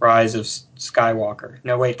 Rise of Skywalker.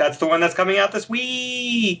 No, wait, that's the one that's coming out this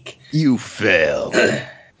week. You failed.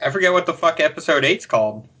 I forget what the fuck episode 8's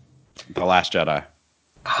called. The Last Jedi.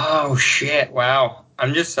 Oh shit! Wow,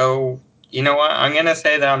 I'm just so. You know what? I'm gonna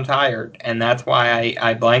say that I'm tired, and that's why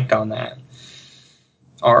I blanked on that.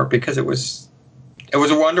 Or because it was a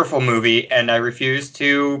wonderful movie, and I refuse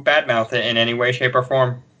to badmouth it in any way, shape, or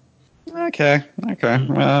form. Okay.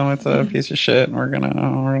 Well, it's a piece of shit. We're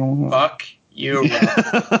gonna fuck you.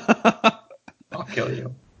 I'll kill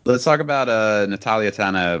you. Let's talk about Natalia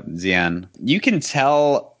Tana-Zien. You can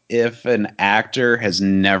tell if an actor has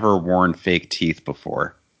never worn fake teeth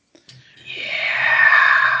before.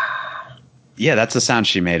 Yeah, that's the sound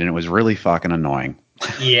she made, and it was really fucking annoying.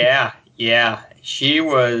 Yeah. She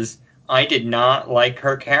was. I did not like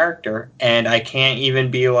her character, and I can't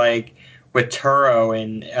even be like with Turo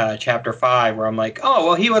in Chapter 5, where I'm like, oh,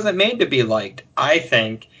 well, he wasn't made to be liked. I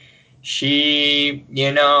think she,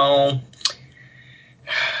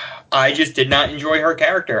 I just did not enjoy her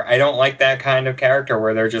character. I don't like that kind of character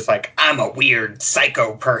where they're just like, I'm a weird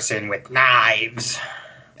psycho person with knives.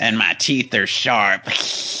 And my teeth are sharp.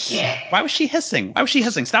 Yeah. Why was she hissing?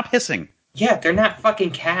 Stop hissing. Yeah, they're not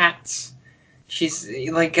fucking cats. She's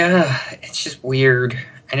like, it's just weird.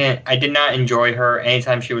 I did not enjoy her.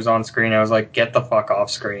 Anytime she was on screen, I was like, get the fuck off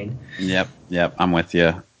screen. Yep, I'm with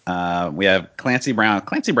you. We have Clancy Brown.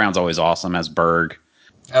 Clancy Brown's always awesome as Berg.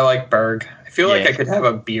 I like Berg. I feel like I could have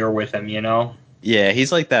a beer with him, Yeah,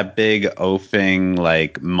 he's like that big oafing,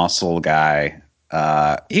 like muscle guy.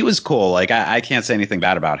 He was cool. Like I can't say anything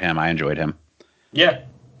bad about him. I enjoyed him. Yeah.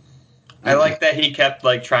 I like that he kept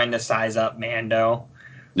like trying to size up Mando.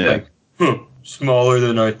 Yeah. Like, smaller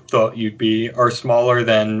than I thought you'd be, or smaller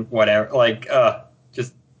than whatever. Like,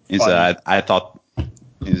 just. He said, I thought.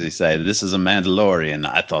 He said, "This is a Mandalorian.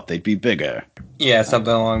 I thought they'd be bigger." Yeah,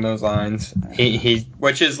 something along those lines. He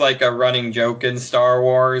which is like a running joke in Star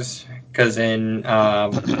Wars, because in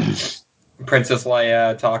Princess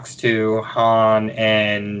Leia talks to Han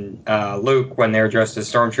and Luke when they're dressed as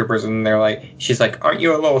stormtroopers, and she's like, "Aren't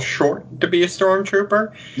you a little short to be a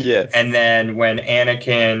stormtrooper?" Yeah. And then when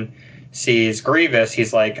Anakin sees Grievous,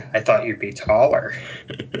 he's like, "I thought you'd be taller."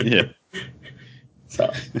 Yeah. So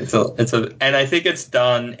it's a, and I think it's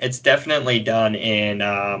done. It's definitely done in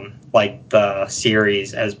like the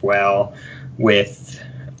series as well, with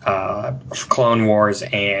Clone Wars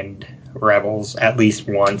and Rebels at least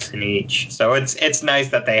once in each. So it's nice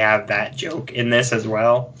that they have that joke in this as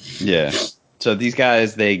well. Yeah. So these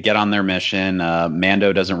guys, they get on their mission.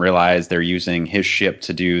 Mando doesn't realize they're using his ship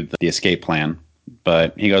to do the escape plan,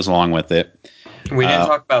 but he goes along with it. We didn't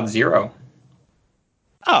talk about Zero.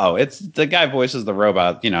 Oh, it's the guy voices the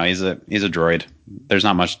robot. He's a droid. There's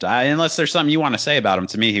not much unless there's something you want to say about him.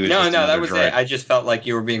 To me, he was no, just that was droid. it. I just felt like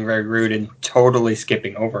you were being very rude and totally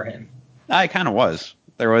skipping over him. I kind of was.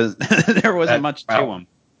 There wasn't much to him.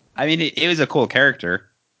 I mean, it was a cool character,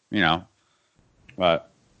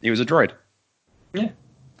 but he was a droid. Yeah,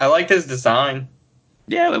 I liked his design.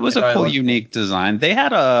 Yeah, it was a cool, unique design. They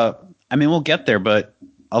had we'll get there, but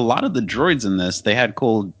a lot of the droids in this, they had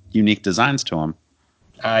cool, unique designs to them.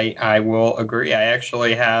 I will agree. I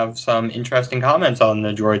actually have some interesting comments on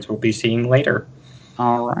the droids we'll be seeing later.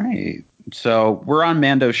 All right. So we're on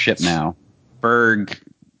Mando's ship now. Berg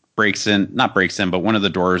not breaks in, but one of the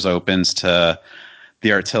doors opens to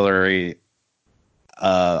the artillery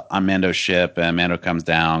on Mando's ship, and Mando comes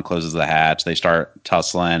down, closes the hatch. They start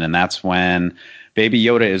tussling, and that's when Baby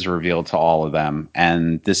Yoda is revealed to all of them.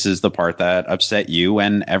 And this is the part that upset you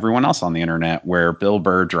and everyone else on the internet, where Bill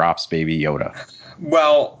Burr drops Baby Yoda.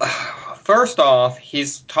 Well, first off,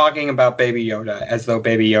 he's talking about Baby Yoda as though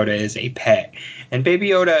Baby Yoda is a pet. And Baby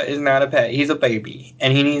Yoda is not a pet. He's a baby.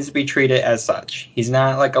 And he needs to be treated as such. He's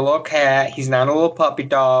not like a little cat. He's not a little puppy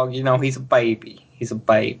dog. You know, he's a baby. He's a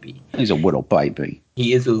baby. He's a little baby.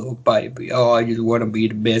 He is a little baby. Oh, I just want to be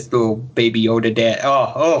the best little Baby Yoda dad.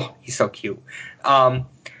 Oh, he's so cute.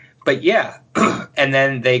 But yeah. And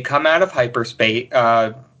then they come out of hyperspace.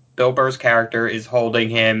 Bill Burr's character is holding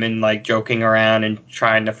him and like joking around and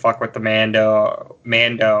trying to fuck with the Mando.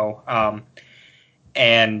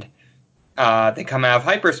 And they come out of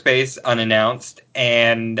hyperspace unannounced,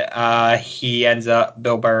 and everyone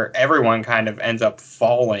kind of ends up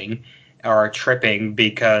falling or tripping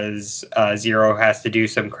because Zero has to do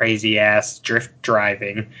some crazy ass drift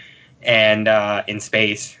driving and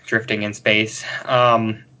drifting in space.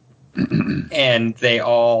 And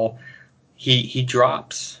he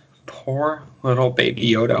drops poor little Baby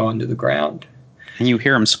Yoda onto the ground. And you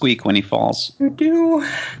hear him squeak when he falls. You do.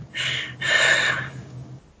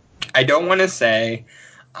 I don't want to say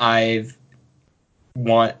I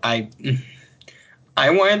wanted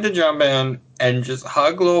to jump in and just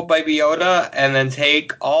hug little Baby Yoda and then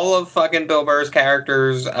take all of fucking Bill Burr's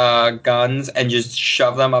characters' guns and just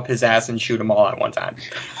shove them up his ass and shoot them all at one time.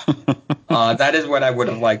 That is what I would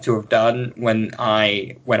have liked to have done when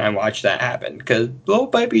I watched that happen. Because little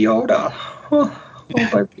Baby Yoda, little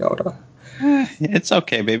Baby Yoda. It's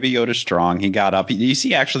okay. Baby Yoda's strong. He got up. You see,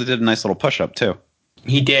 he actually did a nice little push-up, too.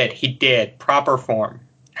 He did. Proper form.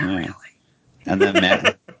 Yeah. Really. And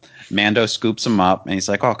then Mando scoops him up, and he's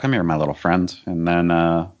like, "Oh, come here, my little friend." And then,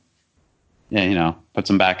 puts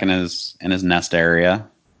him back in his nest area.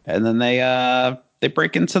 And then they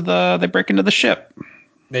break into the ship.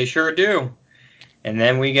 They sure do. And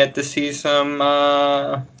then we get to see some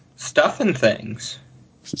stuff and things.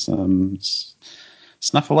 Some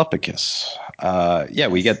Snuffleupagus.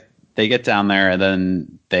 They get down there, and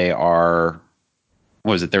then they are.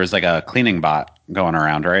 What was it? There was like a cleaning bot going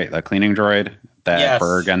around, right? A cleaning droid that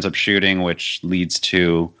Berg ends up shooting, which leads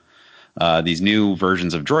to these new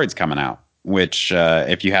versions of droids coming out. Which,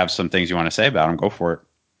 if you have some things you want to say about them, go for it.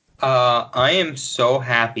 I am so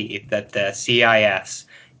happy that the CIS,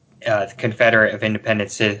 the Confederate of Independent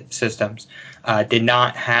Systems, did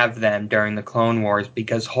not have them during the Clone Wars,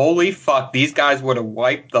 because holy fuck, these guys would have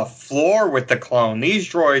wiped the floor with the clone. These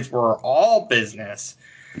droids were all business.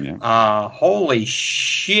 Yeah. Holy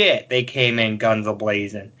shit, they came in guns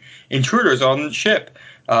a-blazing. Intruders on the ship.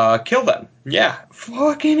 Kill them. Yeah.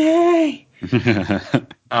 Fucking A.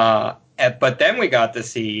 But then we got to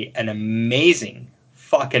see an amazing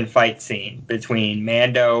fucking fight scene between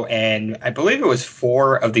Mando and I believe it was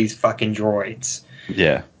 4 of these fucking droids.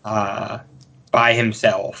 Yeah. By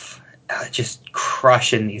himself. Just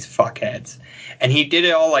crushing these fuckheads. And he did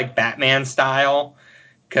it all like Batman style.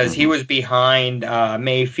 Because he was behind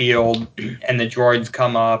Mayfield, and the droids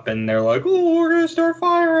come up, and they're like, "Oh, we're gonna start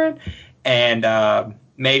firing!" And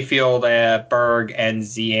Mayfield, Berg, and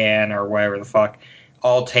Zian, or whatever the fuck,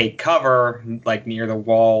 all take cover, like near the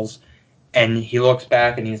walls. And he looks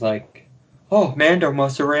back, and he's like, "Oh, Mando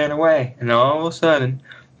must have ran away." And all of a sudden,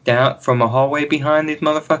 down from a hallway behind these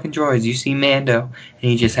motherfucking droids, you see Mando,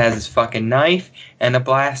 and he just has his fucking knife and a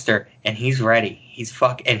blaster, and he's ready.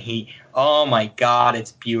 Oh my god,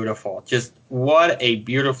 it's beautiful. Just what a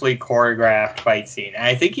beautifully choreographed fight scene. And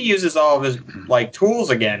I think he uses all of his like tools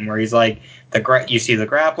again, where he's like you see the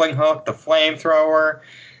grappling hook, the flamethrower,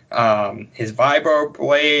 his vibro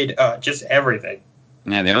blade, just everything.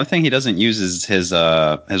 Yeah, the only thing he doesn't use is his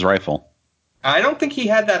rifle. I don't think he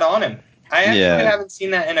had that on him. I actually haven't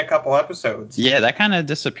seen that in a couple episodes. Yeah, that kind of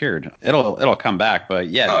disappeared. It'll come back,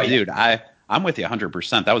 but dude, I'm with you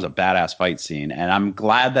 100%. That was a badass fight scene, and I'm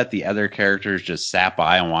glad that the other characters just sat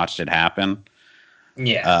by and watched it happen.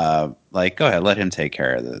 Yeah. Go ahead, let him take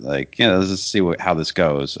care of it. Let's just see how this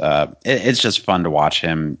goes. It's just fun to watch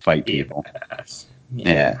him fight people.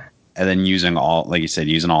 Yeah. And then using all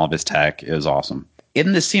of his tech is awesome.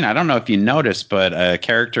 In this scene, I don't know if you noticed, but a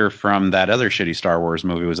character from that other shitty Star Wars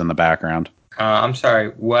movie was in the background. I'm sorry,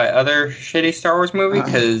 what other shitty Star Wars movie?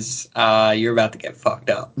 Because you're about to get fucked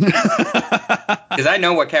up. Because I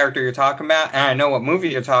know what character you're talking about, and I know what movie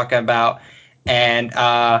you're talking about, and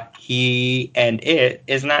he and it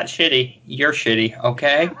is not shitty. You're shitty,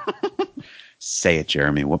 okay? Say it,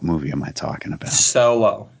 Jeremy. What movie am I talking about?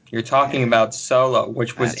 Solo. You're talking about Solo,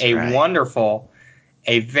 which was That's a right. wonderful,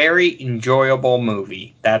 a very enjoyable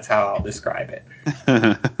movie. That's how I'll describe it.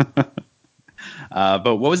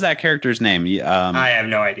 But what was that character's name? I have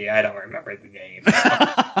no idea. I don't remember the name.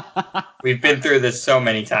 We've been through this so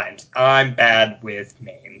many times. I'm bad with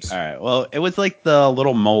names. All right. Well, it was like the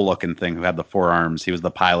little mole-looking thing who had the 4 arms. He was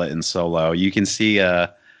the pilot in Solo. You can see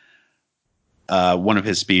one of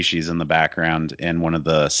his species in the background in one of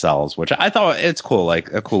the cells, which I thought it's cool,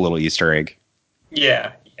 like a cool little Easter egg.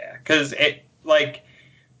 Yeah. Because I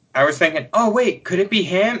was thinking, oh wait, could it be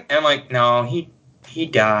him? And I'm like, no, he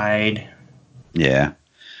died. Yeah.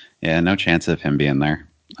 No chance of him being there.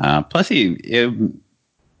 Plus, let's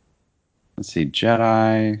see,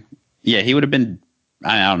 Jedi. Yeah, he would have been.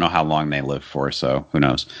 I don't know how long they lived for, so who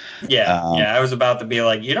knows? Yeah. I was about to be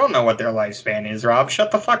like, you don't know what their lifespan is, Rob. Shut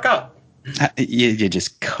the fuck up. You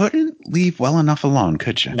just couldn't leave well enough alone,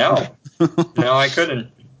 could you? No, I couldn't.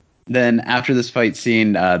 Then after this fight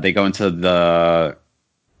scene, they go into the.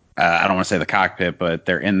 I don't want to say the cockpit, but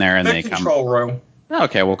they're in there and The they control room.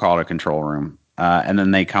 Okay, we'll call it a control room. And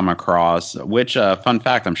then they come across, which, fun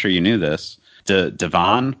fact, I'm sure you knew this,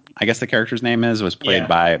 Devon, I guess the character's name was played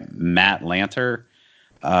by Matt Lanter,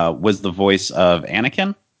 was the voice of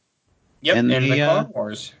Anakin. Yep, in the Clone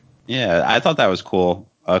Wars. Yeah, I thought that was cool.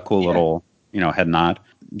 A cool little, head nod.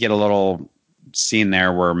 Get a little scene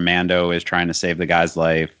there where Mando is trying to save the guy's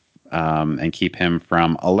life and keep him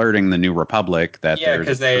from alerting the New Republic that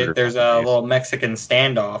because there's a little Mexican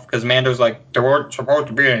standoff because Mando's like, there weren't supposed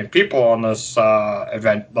to be any people on this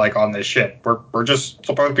event, like on this ship. We're just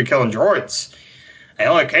supposed to be killing droids. I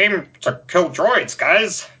only came to kill droids,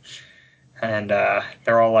 guys. And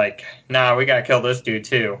they're all like, nah, we gotta kill this dude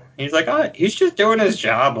too. He's like, oh, he's just doing his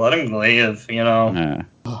job. Let him live,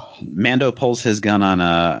 Mando pulls his gun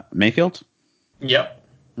on Mayfield. Yep.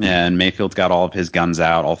 And Mayfield's got all of his guns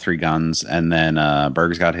out, all 3 guns, and then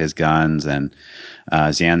Berg's got his guns, and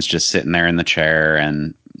Xian's just sitting there in the chair,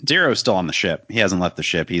 and Zero's still on the ship. He hasn't left the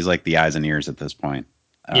ship. He's like the eyes and ears at this point.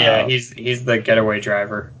 He's the getaway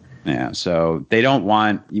driver. Yeah, so they don't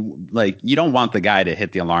want you don't want the guy to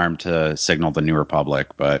hit the alarm to signal the New Republic,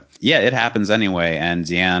 but yeah, it happens anyway. And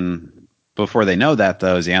Xian, before they know that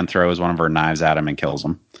though, Xian throws one of her knives at him and kills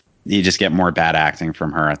him. You just get more bad acting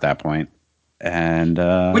from her at that point. And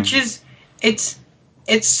which is it's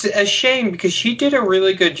a shame because she did a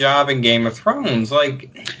really good job in Game of Thrones.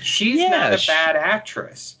 Like she's not a bad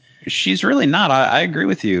actress. She's really not. I agree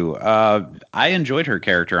with you. I enjoyed her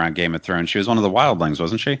character on Game of Thrones. She was one of the wildlings,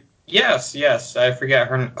 wasn't she? Yes. I forget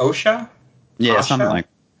her name. Osha. Yeah, Asha?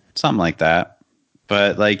 something like that.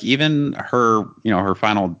 But like even her, her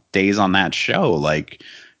final days on that show, like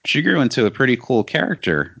she grew into a pretty cool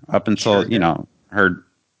character up until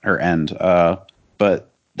her end. But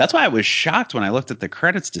that's why I was shocked when I looked at the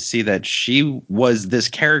credits to see that she was this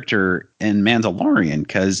character in Mandalorian,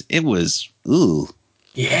 because it was ooh.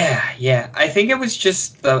 Yeah. I think it was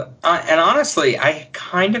just and honestly, I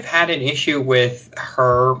kind of had an issue with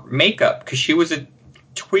her makeup because she was a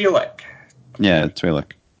Twi'lek. Yeah,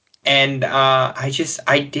 Twi'lek. And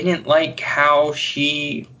I didn't like how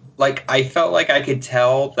she, like, I felt like I could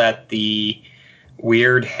tell that the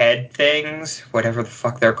weird head things, whatever the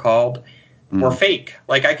fuck they're called, were fake.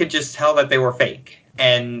 Like, I could just tell that they were fake.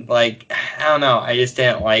 And, like, I don't know, I just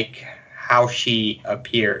didn't like how she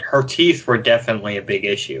appeared. Her teeth were definitely a big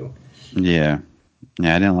issue. Yeah,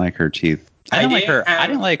 I didn't like her teeth. I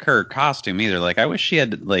didn't like her costume either. Like, I wish she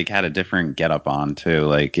had had a different getup on too.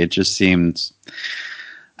 Like, it just seemed,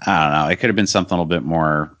 I don't know. It could have been something a little bit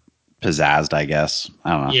more pizzazzed, I guess.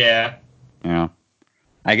 I don't know. Yeah.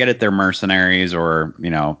 I get it. They're mercenaries, or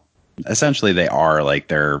essentially they are like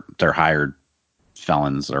they're hired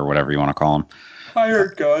felons or whatever you want to call them.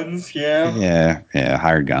 Hired guns, yeah. Yeah,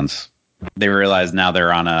 hired guns. They realize now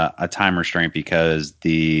they're on a time restraint because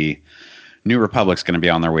the New Republic's going to be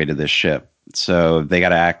on their way to this ship. So they got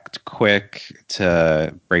to act quick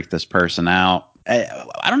to break this person out.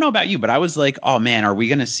 I don't know about you, but I was like, oh man, are we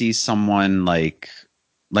going to see someone like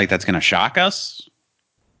that's going to shock us?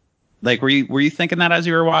 Like, were you thinking that as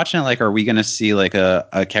you were watching it? Like, are we going to see like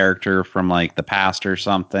a character from like the past or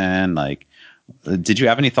something? Like, did you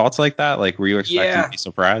have any thoughts like that? Like, were you expecting to be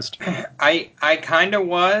surprised? I kind of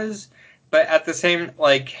was, but at the same,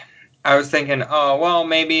 like, I was thinking, oh, well,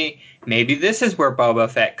 maybe this is where Boba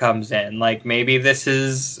Fett comes in. Like, maybe this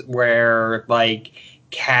is where, like,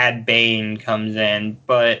 Cad Bane comes in.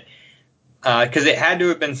 But, because it had to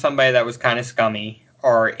have been somebody that was kind of scummy,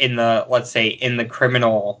 or in the, let's say, in the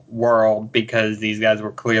criminal world, because these guys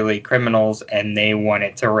were clearly criminals and they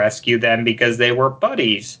wanted to rescue them because they were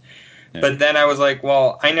buddies. But then I was like,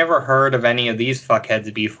 well, I never heard of any of these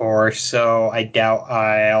fuckheads before, so I doubt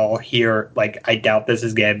I doubt this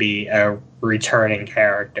is going to be a returning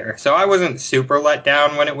character. So I wasn't super let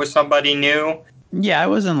down when it was somebody new. Yeah, I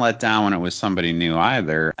wasn't let down when it was somebody new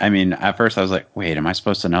either. I mean, at first I was like, wait, am I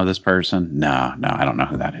supposed to know this person? No, I don't know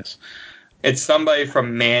who that is. It's somebody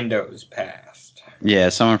from Mando's past. Yeah,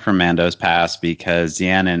 someone from Mando's past, because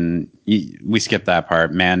Xian and we skipped that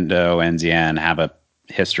part. Mando and Xian have a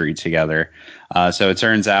history together. So it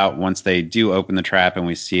turns out once they do open the trap and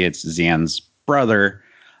we see it's Xian's brother,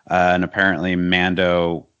 and apparently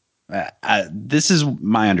Mando. This is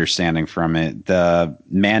my understanding from it. The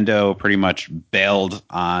Mando pretty much bailed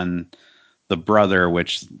on the brother,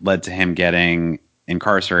 which led to him getting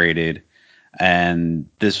incarcerated. And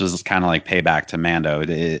this was kind of like payback to Mando.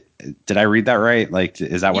 Did I read that right? Like,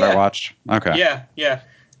 is that what I watched? Okay. Yeah.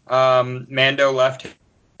 Mando left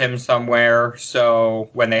him somewhere, so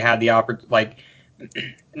when they had the opportunity,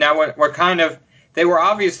 now what kind of, they were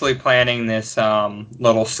obviously planning this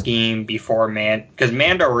little scheme before because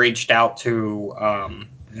Mando reached out to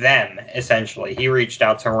them, essentially. He reached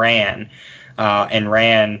out to Ran, and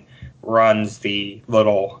Ran runs the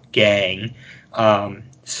little gang.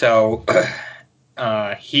 So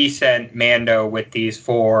he sent Mando with these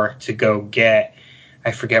four to go get,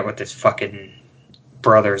 I forget what this fucking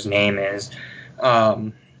brother's name is,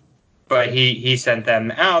 but he sent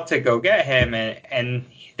them out to go get him, and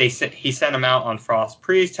he sent them out on false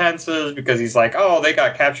pretenses because he's like, oh, they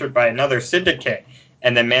got captured by another syndicate.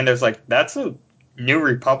 And then Mando's like, that's a New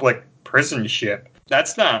Republic prison ship.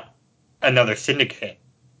 That's not another syndicate.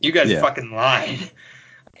 You guys fucking lied.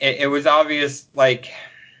 It was obvious,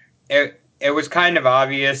 it was kind of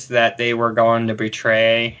obvious that they were going to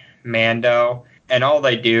betray Mando. And all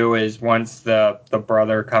they do is once the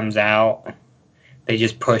brother comes out, they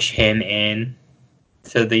just push him in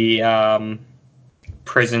to the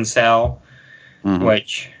prison cell,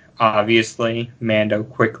 which obviously Mando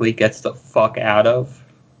quickly gets the fuck out of.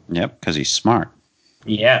 Yep, because he's smart.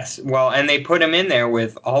 Yes. Well, and they put him in there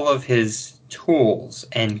with all of his tools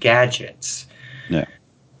and gadgets. Yeah.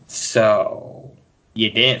 So, you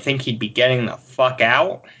didn't think he'd be getting the fuck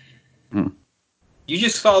out? You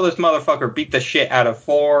just saw this motherfucker beat the shit out of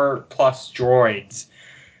 4+ droids,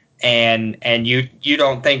 and you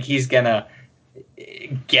don't think he's gonna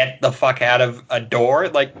get the fuck out of a door?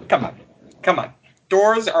 Like, come on.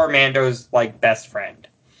 Doors are Mando's best friend.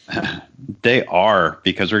 They are,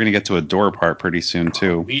 because we're gonna get to a door part pretty soon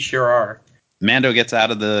too. We sure are. Mando gets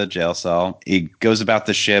out of the jail cell. He goes about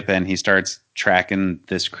the ship and he starts tracking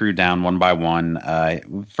this crew down one by one.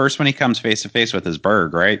 First, when he comes face to face with his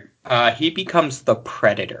Berg, right? He becomes the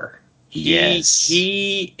Predator.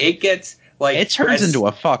 It gets it turns into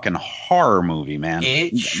a fucking horror movie, man.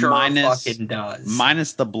 It sure fucking does.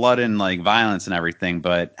 Minus the blood and violence and everything,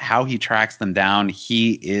 but how he tracks them down,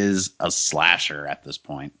 he is a slasher at this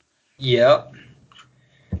point. Yep.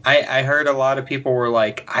 I heard a lot of people were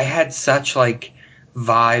like, I had such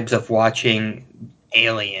vibes of watching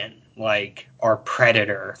Alien, or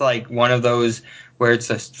Predator, one of those where it's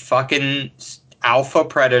a fucking alpha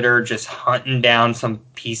predator just hunting down some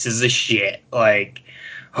pieces of shit.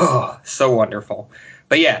 Oh, so wonderful.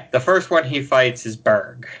 But yeah, the first one he fights is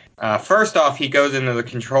Berg. First off, he goes into the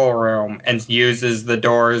control room and uses the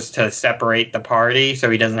doors to separate the party so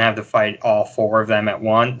he doesn't have to fight all 4 of them at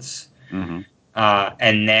once.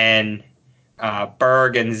 And then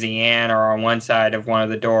Berg and Xian are on one side of one of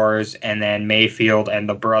the doors, and then Mayfield and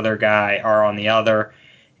the brother guy are on the other.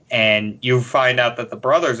 And you find out that the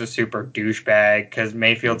brother's a super douchebag because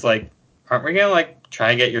Mayfield's like, aren't we going to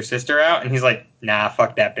try and get your sister out? And he's like, nah,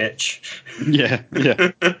 fuck that bitch.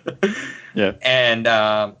 Yeah.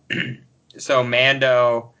 And so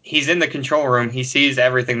Mando, he's in the control room. He sees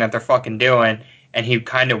everything that they're fucking doing, and he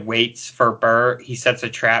kind of waits for Berg. He sets a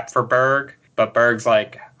trap for Berg, but Berg's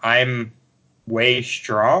like, I'm way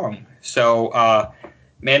strong. So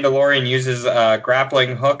Mandalorian uses a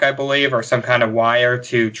grappling hook, I believe, or some kind of wire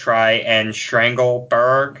to try and strangle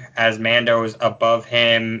Berg as Mando's above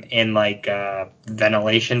him in a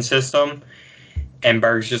ventilation system. And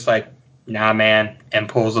Berg's just like, nah, man, and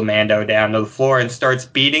pulls the Mando down to the floor and starts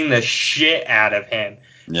beating the shit out of him.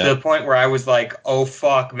 Yep. To the point where I was like, oh,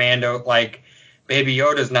 fuck, Mando, Baby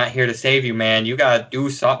Yoda's not here to save you, man. You gotta do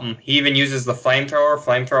something. He even uses the flamethrower.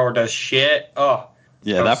 Flamethrower does shit. Oh.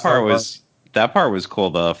 Yeah, that part was cool,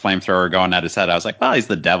 the flamethrower going at his head. I was like, well, he's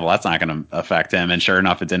the devil. That's not going to affect him. And sure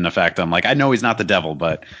enough, it didn't affect him. I know he's not the devil,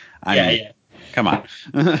 but I mean, come on.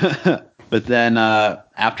 But then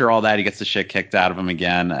after all that, he gets the shit kicked out of him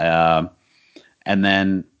again. And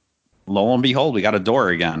then, lo and behold, we got a door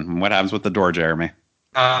again. What happens with the door, Jeremy?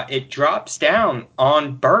 It drops down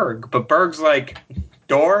on Berg, but Berg's like,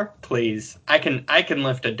 door, please. I can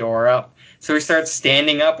lift a door up. So he starts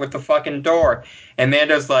standing up with the fucking door. And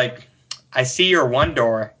Mando's like, I see your one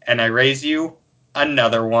door, and I raise you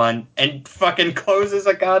another one, and fucking closes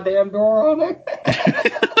a goddamn door on it.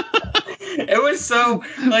 It was so,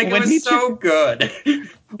 like, it was so good.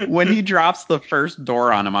 When he drops the first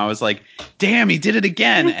door on him, I was like, damn, he did it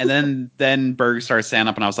again. And then Berg starts standing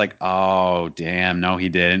up, and I was like, oh, damn, no, he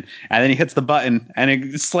didn't. And then he hits the button, and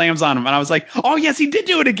it slams on him. And I was like, oh, yes, he did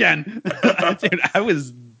do it again. Dude, I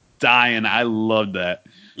was dying. I loved that.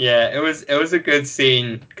 Yeah, it was a good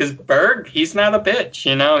scene. Because Berg, he's not a bitch,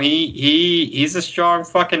 you know? He's a strong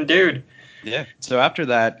fucking dude. Yeah. So after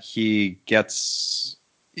that, he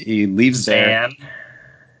leaves there. Zan.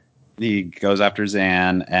 He goes after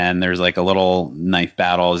Zan, and there's like a little knife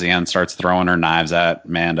battle. Zan starts throwing her knives at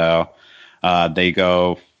Mando. They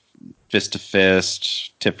go fist to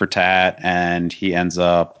fist, tit for tat, and he ends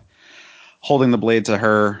up holding the blade to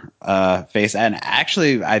her face. And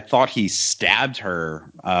actually, I thought he stabbed her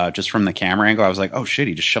just from the camera angle. I was like, oh shit,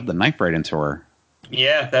 he just shoved the knife right into her.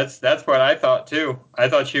 Yeah, that's what I thought too. I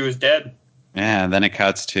thought she was dead. Yeah, and then it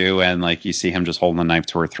cuts to, and like you see him just holding the knife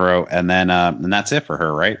to her throat, and then and that's it for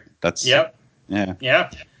her, right? That's Yep. Yeah.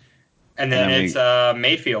 And then it's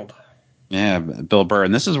Mayfield. Yeah, Bill Burr,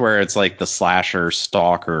 and this is where it's like the slasher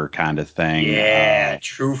stalker kind of thing. Yeah,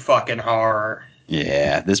 true fucking horror.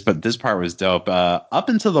 Yeah, this part was dope. Up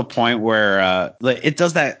until the point where it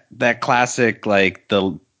does that classic, like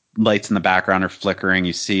the lights in the background are flickering.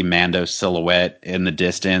 You see Mando's silhouette in the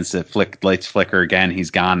distance. Lights flicker again.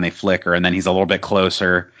 He's gone. They flicker, and then he's a little bit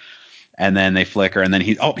closer, and then they flicker, and then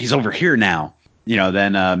he's over here now. You know,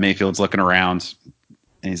 then Mayfield's looking around,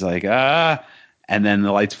 and he's like, and then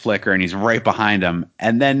the lights flicker, and he's right behind him.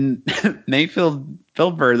 And then Mayfield,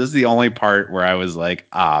 Bill Burr, this is the only part where I was like,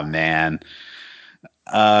 man.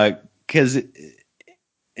 Because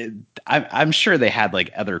I'm sure they had like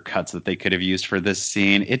other cuts that they could have used for this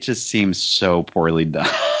scene. It just seems so poorly done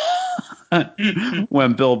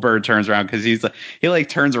when Bill Burr turns around, because he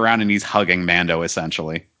turns around and he's hugging Mando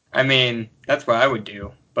essentially. I mean, that's what I would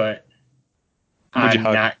do, but Would you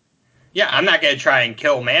hug? not. Yeah, I'm not gonna try and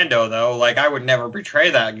kill Mando though. Like, I would never betray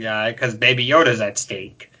that guy because Baby Yoda's at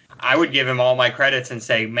stake. I would give him all my credits and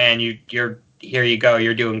say, "Man, you're here. You go.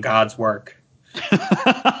 You're doing God's work.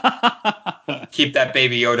 Keep that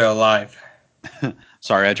Baby Yoda alive."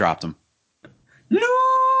 Sorry, I dropped him. No.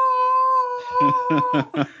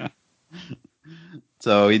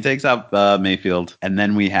 So he takes out Mayfield, and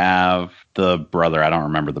then we have the brother. I don't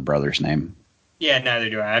remember the brother's name. Yeah, neither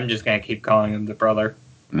do I. I'm just gonna keep calling him the brother.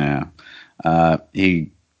 Yeah. He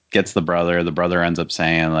gets the brother. The brother ends up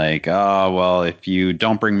saying like, oh, well, if you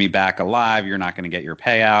don't bring me back alive, you're not going to get your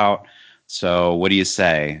payout. So what do you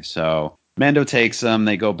say? So Mando takes him.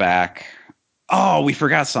 They go back. Oh, we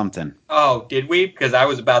forgot something. Oh, did we? Because I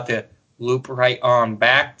was about to loop right on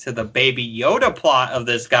back to the Baby Yoda plot of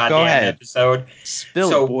this goddamn episode.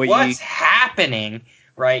 Spill it, boy. What's happening,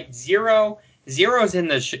 right? Zero's in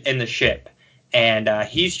the ship, and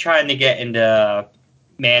he's trying to get into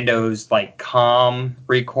Mando's like communication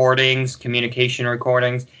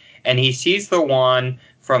recordings, and he sees the one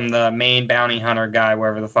from the main bounty hunter guy,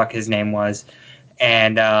 wherever the fuck his name was,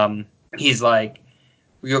 and he's like,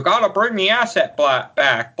 "You gotta bring the asset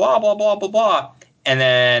back, blah blah blah blah blah," and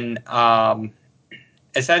then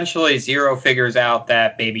essentially Zero figures out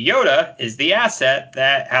that Baby Yoda is the asset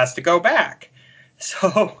that has to go back.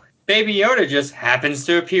 So Baby Yoda just happens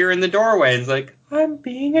to appear in the doorway and is like, "I'm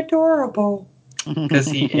being adorable." Because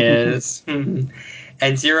he is. And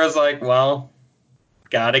Zero's like, well,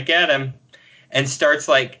 gotta get him. And starts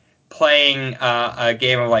like playing a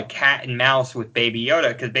game of like cat and mouse with Baby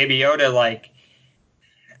Yoda. Because Baby Yoda like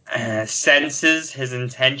senses his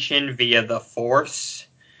intention via the Force.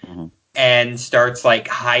 Mm-hmm. And starts like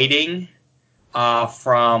hiding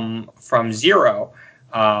from Zero.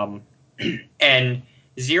 And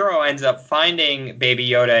Zero ends up finding Baby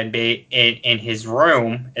Yoda in his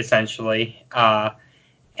room, essentially,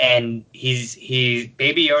 and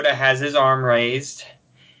Baby Yoda has his arm raised,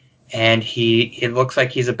 and he looks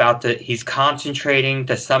like he's concentrating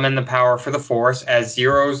to summon the power for the Force as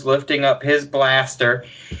Zero's lifting up his blaster,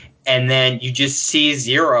 and then you just see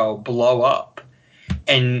Zero blow up,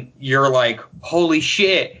 and you're like, holy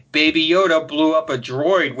shit, Baby Yoda blew up a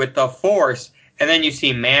droid with the Force, and then you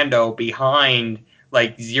see Mando behind.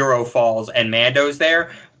 Like Zero falls and Mando's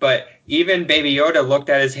there, but even Baby Yoda looked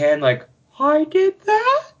at his hand like, I did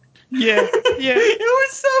that? Yeah. It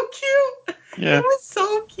was so cute. Yeah. It was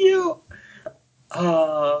so cute. I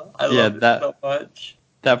love it so much.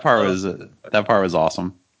 That part was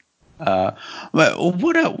awesome. But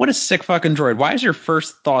what a sick fucking droid. Why is your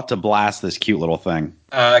first thought to blast this cute little thing?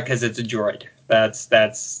 Because it's a droid.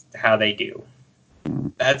 That's how they do.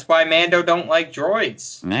 That's why Mando don't like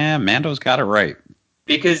droids. Yeah, Mando's got it right.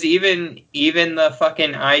 Because even the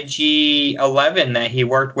fucking IG-11 that he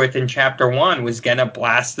worked with in Chapter 1 was gonna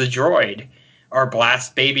blast the droid. Or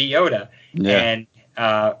blast Baby Yoda. Yeah.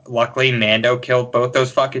 And luckily Mando killed both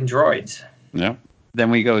those fucking droids. Yeah. Then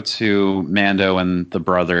we go to Mando and the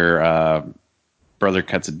brother. Brother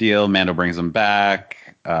cuts a deal. Mando brings him back.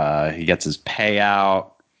 He gets his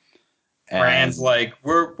payout. Rand's like,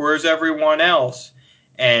 where's everyone else?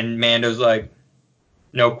 And Mando's like,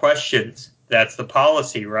 no questions. That's the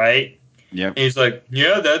policy, right? Yep. And he's like,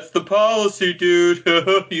 yeah, that's the policy, dude.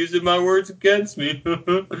 Using my words against me.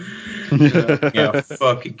 Yeah,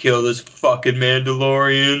 fucking kill this fucking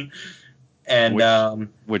Mandalorian. And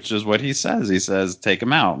which is what he says. He says, take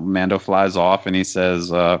him out. Mando flies off and he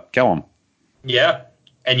says, kill him. Yeah.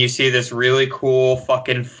 And you see this really cool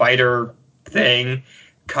fucking fighter thing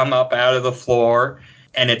come up out of the floor,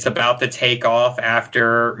 and it's about to take off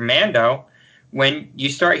after Mando when you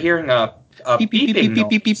start hearing a beeping noise.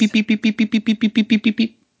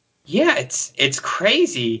 Yeah, it's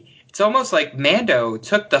crazy. It's almost like Mando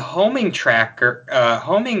took the homing tractor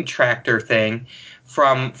thing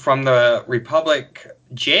from the Republic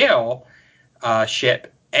jail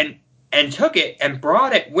ship and took it and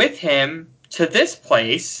brought it with him to this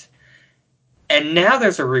place, and now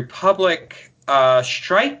there's a Republic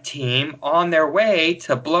strike team on their way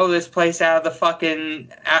to blow this place out of the fucking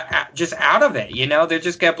just out of it. You know, they're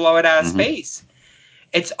just gonna blow it out of space.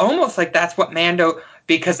 It's almost like that's what Mando,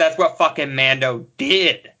 because that's what fucking Mando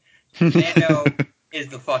did. Mando is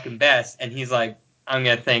the fucking best, and he's like, I'm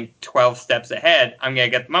gonna think 12 steps ahead. I'm gonna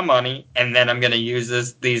get my money, and then I'm gonna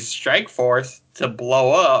use these strike force to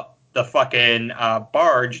blow up the fucking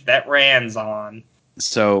barge that Rand's on.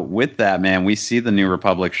 So with that, man, we see the New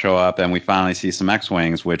Republic show up, and we finally see some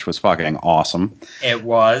X-Wings, which was fucking awesome. It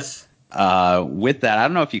was. With that, I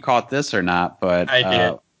don't know if you caught this or not, but I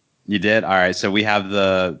did. You did? All right. So we have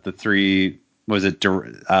the three, was it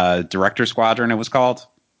Director Squadron it was called?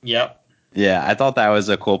 Yep. Yeah, I thought that was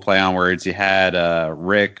a cool play on words. You had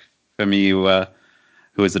Rick Famuyiwa,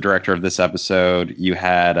 who is the director of this episode. You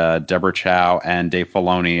had Deborah Chow and Dave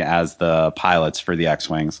Filoni as the pilots for the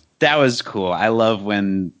X-Wings. That was cool. I love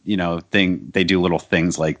when, they do little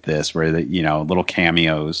things like this where they, little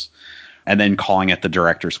cameos and then calling it the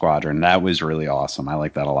Director Squadron. That was really awesome. I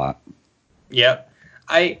like that a lot. Yep.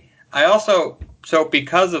 I also, so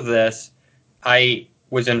because of this, I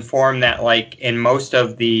was informed that like in most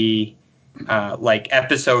of the like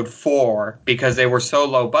episode 4, because they were so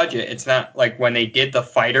low budget, it's not like when they did the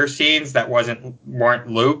fighter scenes that weren't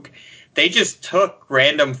Luke. They just took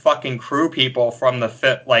random fucking crew people from the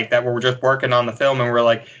that were just working on the film and were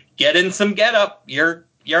like, get in some getup. You're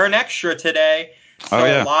an extra today. So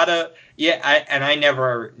a lot of I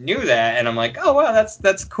never knew that, and I'm like, oh wow,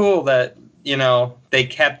 that's cool that they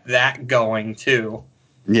kept that going too.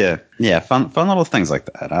 Yeah, fun little things like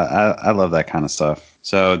that. I love that kind of stuff.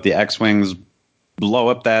 So the X-Wings blow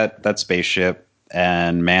up that spaceship,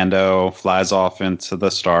 and Mando flies off into the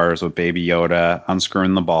stars with Baby Yoda,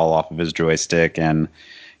 unscrewing the ball off of his joystick and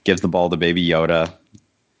gives the ball to Baby Yoda.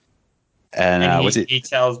 And he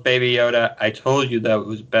tells Baby Yoda, I told you that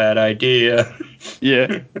was a bad idea.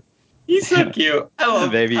 Yeah. He's so cute. I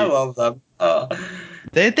love them.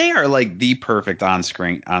 They are like the perfect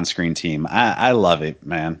on-screen team. I love it,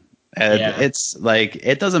 man. It's like,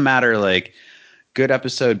 it doesn't matter like good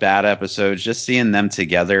episode, bad episodes, just seeing them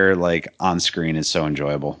together like on screen is so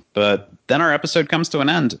enjoyable. But then our episode comes to an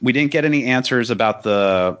end. We didn't get any answers about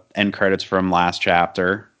the end credits from last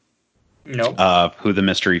chapter. Nope. Of who the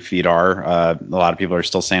mystery feet are. A lot of people are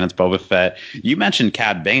still saying it's Boba Fett. You mentioned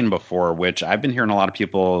Cad Bane before, which I've been hearing a lot of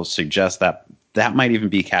people suggest that might even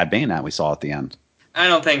be Cad Bane that we saw at the end. I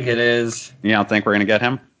don't think it is. You don't think we're going to get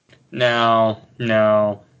him? No.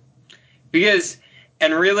 Because,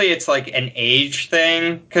 and really it's like an age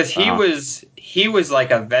thing, because he was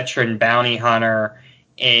like a veteran bounty hunter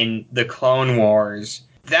in the Clone Wars.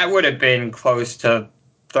 That would have been close to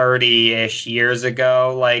 30-ish years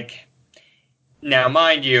ago. Like, now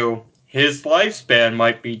mind you, his lifespan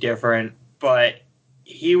might be different, but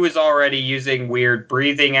he was already using weird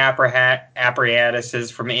breathing apparatuses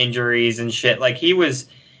from injuries and shit. Like,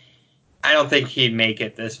 I don't think he'd make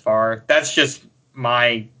it this far. That's just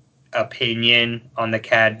my opinion on the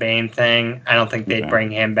Cad Bane thing. I don't think they'd bring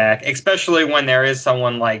him back, especially when there is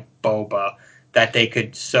someone like Boba that they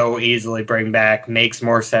could so easily bring back. Makes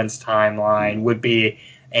more sense timeline, would be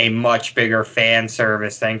a much bigger fan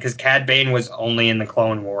service thing, because Cad Bane was only in the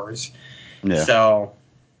Clone Wars. Yeah. So,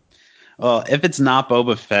 well, if it's not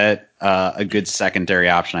Boba Fett, a good secondary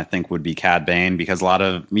option I think would be Cad Bane, because a lot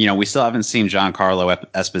of we still haven't seen Giancarlo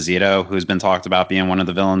Esposito, who's been talked about being one of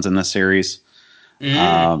the villains in this series.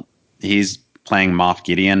 He's playing Moff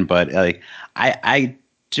Gideon, but like I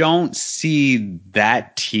don't see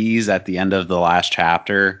that tease at the end of the last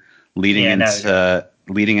chapter leading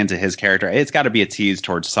into his character. It's got to be a tease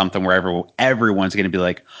towards something where everyone's going to be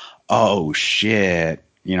like, "Oh shit,"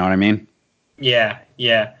 you know what I mean? Yeah.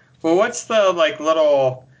 Well, what's the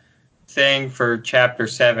little thing for Chapter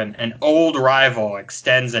 7? An old rival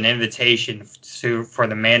extends an invitation for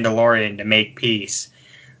the Mandalorian to make peace.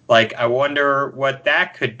 I wonder what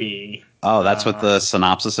that could be. Oh, that's what the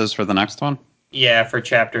synopsis is for the next one? Yeah, for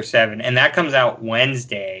Chapter 7. And that comes out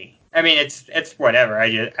Wednesday. I mean, it's whatever. I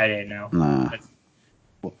didn't know. Nah.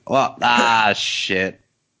 Well, shit.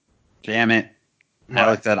 Damn it. What?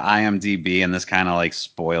 I looked at IMDb and this kind of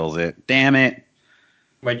spoils it. Damn it.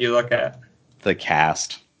 What'd you look at? The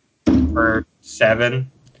cast. For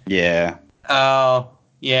 7? Yeah. Oh,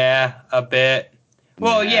 yeah, a bit.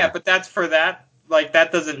 Well, yeah, but that's for that.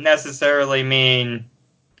 That doesn't necessarily mean...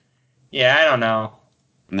 Yeah, I don't know.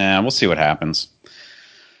 Nah, we'll see what happens.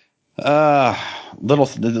 The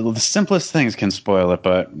simplest things can spoil it,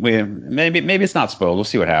 but maybe it's not spoiled. We'll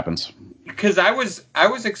see what happens. Because I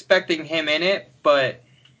was expecting him in it, but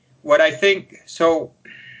what I think... So...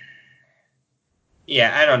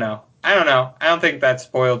 Yeah, I don't know. I don't think that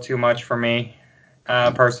spoiled too much for me,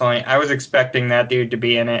 personally. I was expecting that dude to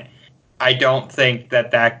be in it. I don't think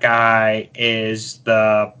that guy is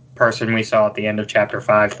the person we saw at the end of Chapter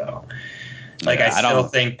 5, though. I still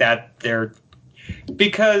think that they're...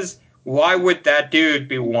 Because why would that dude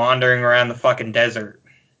be wandering around the fucking desert?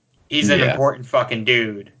 He's an important fucking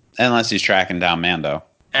dude. Unless he's tracking down Mando.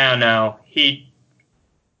 I don't know.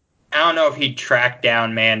 I don't know if he'd track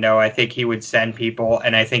down Mando. I think he would send people,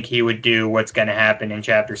 and I think he would do what's going to happen in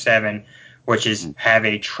Chapter 7, which is have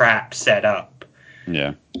a trap set up.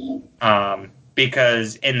 Yeah.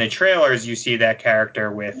 Because in the trailers, you see that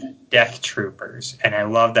character with Death Troopers, and I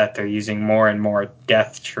love that they're using more and more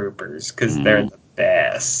Death Troopers, because they're the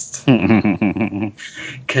best.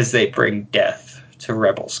 Because they bring death to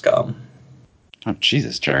Rebel scum. Oh,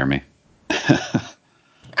 Jesus, Jeremy.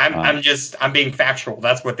 I'm being factual.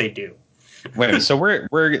 That's what they do. Wait, so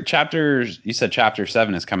we're chapters. You said Chapter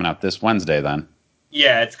 7 is coming out this Wednesday, then?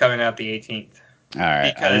 Yeah, it's coming out the 18th. All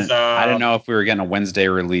right. Because I didn't know if we were getting a Wednesday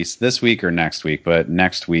release this week or next week, but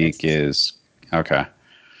next week is okay.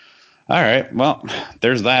 All right. Well,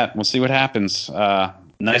 there's that. We'll see what happens.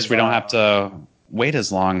 Nice. We don't have to wait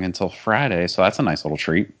as long until Friday, so that's a nice little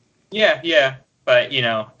treat. Yeah. But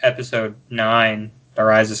Episode 9, The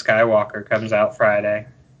Rise of Skywalker, comes out Friday.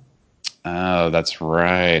 Oh, that's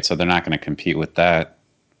right. So they're not going to compete with that.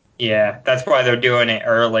 Yeah, that's why they're doing it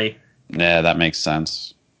early. Yeah, that makes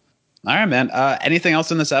sense. All right, man. Anything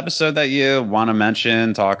else in this episode that you want to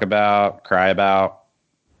mention, talk about, cry about?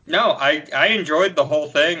 No, I enjoyed the whole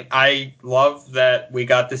thing. I love that we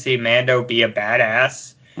got to see Mando be a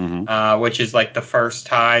badass, which is the first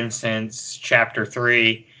time since Chapter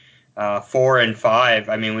 3. 4 and 5.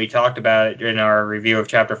 I mean, we talked about it in our review of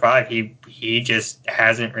Chapter 5. He just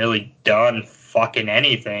hasn't really done fucking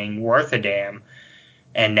anything worth a damn,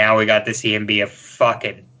 and now we got to see him be a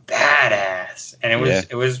fucking badass, and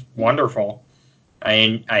it was wonderful.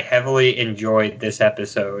 I heavily enjoyed this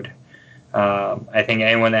episode. I think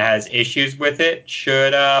anyone that has issues with it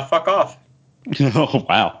should fuck off. Oh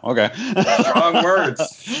wow! Okay. Strong words.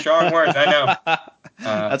 I know.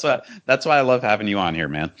 That's why I love having you on here,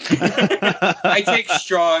 man. I take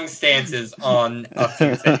strong stances on a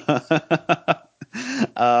few things.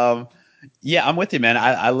 Yeah, I'm with you, man.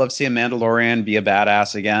 I love seeing Mandalorian be a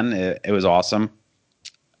badass again. It was awesome.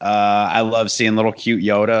 I love seeing little cute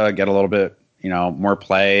Yoda get a little bit, more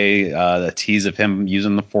play. The tease of him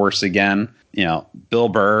using the Force again. Bill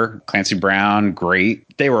Burr, Clancy Brown, great.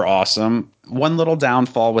 They were awesome. One little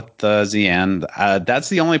downfall with Zian. That's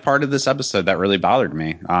the only part of this episode that really bothered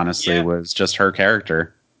me, honestly, was just her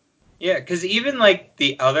character. Yeah, because even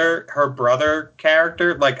her brother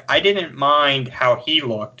character, I didn't mind how he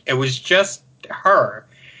looked. It was just her.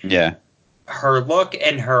 Yeah. Her look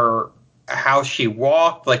and how she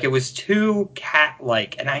walked, it was too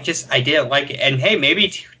cat-like, and I didn't like it. And hey, maybe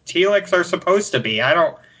Twi'leks are supposed to be. I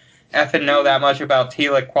don't effing know that much about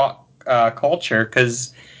Twi'lek culture,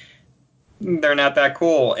 because they're not that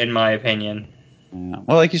cool, in my opinion. Yeah.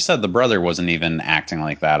 Well, like you said, the brother wasn't even acting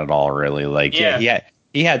like that at all, really.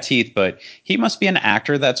 He had teeth, but he must be an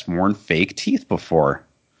actor that's worn fake teeth before.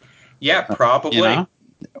 Yeah, probably.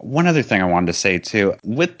 One other thing I wanted to say too,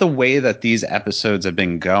 with the way that these episodes have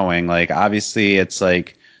been going, like obviously it's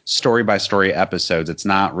like story by story episodes. It's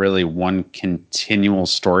not really one continual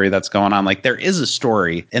story that's going on. Like there is a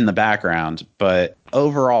story in the background, but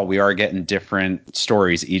overall we are getting different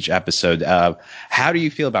stories each episode. How do you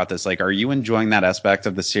feel about this? Like, are you enjoying that aspect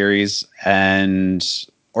of the series,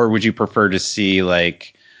 or would you prefer to see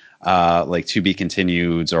like to be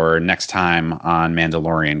continued or next time on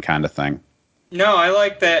Mandalorian kind of thing? No, I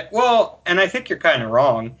like that. Well, and I think you're kind of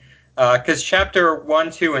wrong, because chapter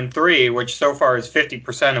 1, 2, and 3, which so far is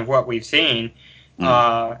 50% of what we've seen,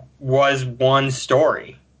 was one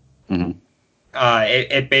story. Mm-hmm.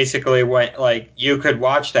 It basically went like you could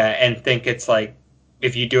watch that and think it's like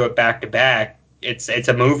if you do it back to back, it's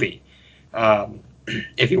a movie.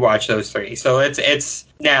 If you watch those three, so it's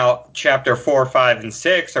now chapter 4, 5, and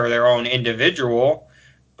 6 are their own individual,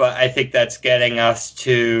 but I think that's getting us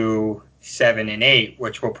to 7 and 8,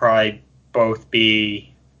 which will probably both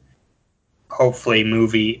be hopefully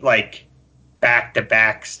movie like back to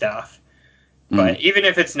back stuff. But even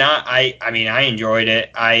if it's not, I mean I enjoyed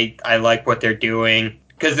it. I like what they're doing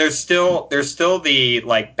because there's still the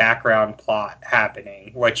like background plot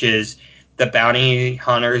happening, which is the bounty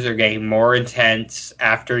hunters are getting more intense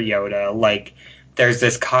after Yoda. Like there's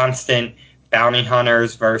this constant bounty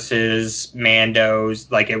hunters versus Mandos.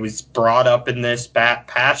 Like it was brought up in this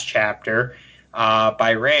past chapter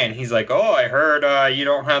by Rand. He's like, "Oh, I heard you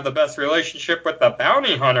don't have the best relationship with the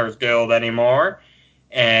bounty hunters guild anymore."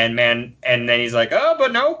 And then he's like, "Oh,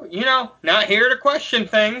 but no, not here to question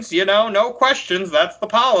things. No questions. That's the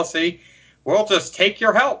policy. We'll just take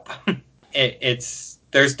your help."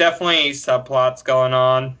 There's definitely subplots going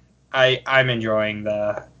on. I'm enjoying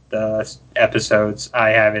the episodes.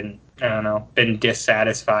 I don't know, been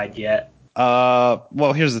dissatisfied yet.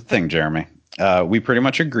 Well, here's the thing, Jeremy. We pretty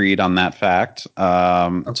much agreed on that fact.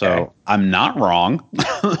 Okay. So I'm not wrong.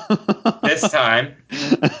 This time.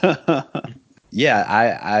 Yeah,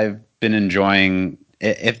 I've been enjoying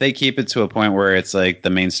if they keep it to a point where it's like the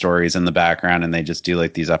main story is in the background and they just do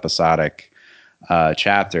like these episodic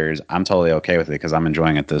chapters. I'm totally okay with it because I'm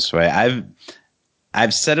enjoying it this way.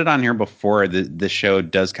 I've said it on here before. The show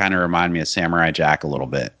does kind of remind me of Samurai Jack a little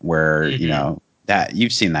bit, where that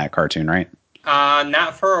you've seen that cartoon, right?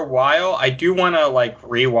 Not for a while. I do want to like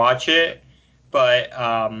rewatch it, but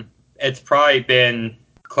it's probably been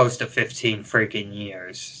close to 15 freaking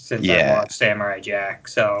years since I watched Samurai Jack.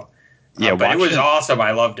 So, but it was awesome.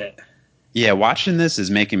 I loved it. Yeah, watching this is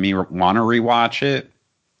making me want to rewatch it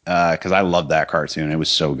because I love that cartoon. It was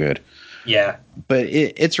so good. Yeah, but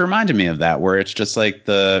it's reminded me of that, where it's just like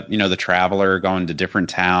the traveler going to different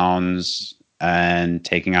towns and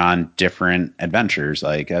taking on different adventures.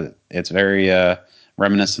 Like it's very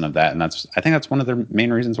reminiscent of that, and I think that's one of the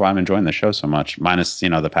main reasons why I'm enjoying the show so much. Minus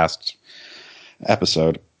the past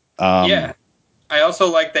episode. Yeah, I also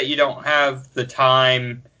like that you don't have the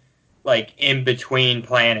time like in between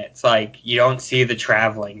planets. Like you don't see the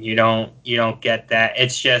traveling. You don't get that.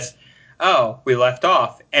 It's just, oh, we left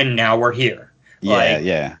off and now we're here.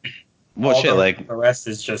 Yeah. Well, the rest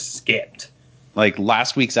is just skipped. Like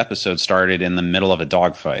last week's episode started in the middle of a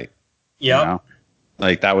dogfight. Yeah.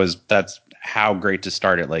 Like that's how great to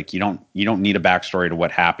start it. Like you don't need a backstory to what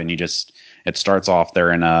happened. It starts off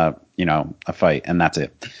there in a fight and that's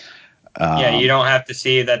it. You don't have to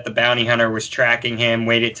see that the bounty hunter was tracking him,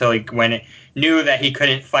 waited till knew that he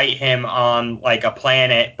couldn't fight him on like a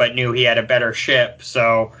planet, but knew he had a better ship.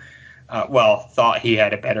 So, thought he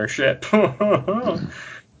had a better ship.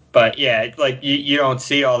 But yeah, like you don't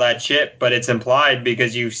see all that shit, but it's implied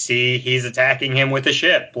because you see he's attacking him with a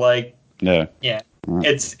ship. Like, yeah,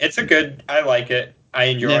 it's a good. I like it. I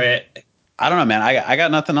enjoy it. I don't know, man. I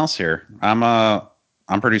got nothing else here.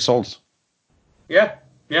 I'm pretty sold.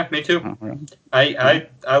 Yeah, me too. Oh, really?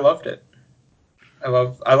 I loved it. I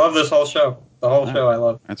love this whole show. The whole show I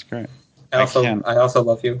love. That's great. I also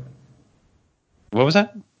love you. What was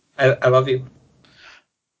that? I love you.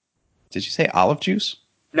 Did you say olive juice?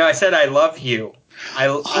 No, I said I love you. I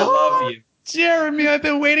love you. Jeremy, I've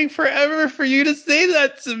been waiting forever for you to say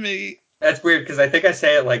that to me. That's weird because I think I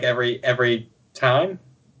say it like every time.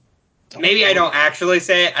 Maybe I don't actually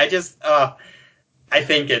say it. I just I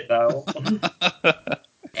think it though.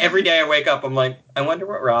 Every day I wake up, I'm like, I wonder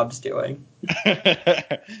what Rob's doing.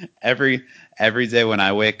 Every day when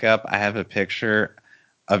I wake up, I have a picture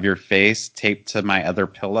of your face taped to my other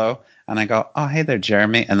pillow, and I go, "Oh, hey there,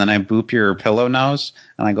 Jeremy," and then I boop your pillow nose,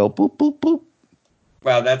 and I go, "Boop, boop, boop."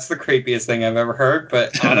 Wow, that's the creepiest thing I've ever heard,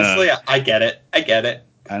 but honestly, I get it.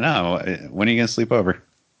 I know. When are you gonna sleep over?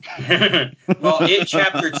 Well, It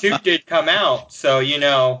Chapter 2 did come out, so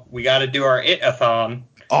we got to do our It-a-thon.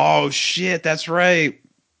 Oh shit, that's right.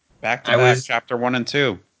 Back to back, chapter 1 and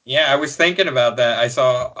 2. Yeah, I was thinking about that. I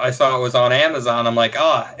saw it was on Amazon. I'm like,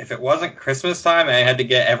 if it wasn't Christmas time and I had to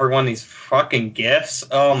get everyone these fucking gifts,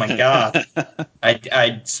 oh my god,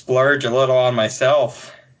 I'd splurge a little on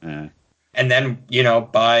myself, and then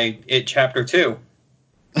buy it chapter 2.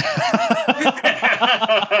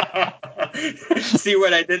 See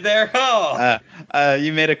what I did there? Oh,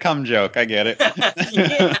 you made a cum joke. I get it.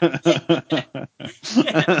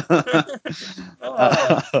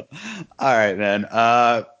 All right, man.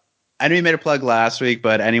 I know you made a plug last week,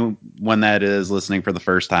 but anyone that is listening for the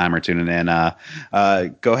first time or tuning in,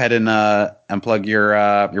 go ahead and plug your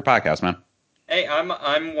podcast, man. Hey,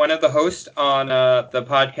 I'm one of the hosts on the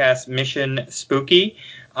podcast Mission Spooky.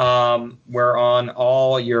 We're on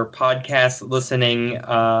all your podcast listening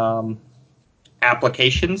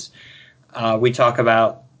applications. We talk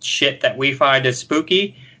about shit that we find is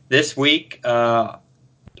spooky. This week,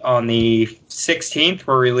 on the 16th,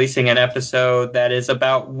 we're releasing an episode that is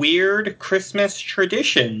about weird Christmas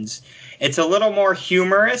traditions. It's a little more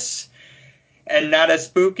humorous and not as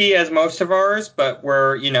spooky as most of ours, but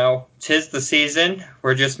we're, 'tis the season.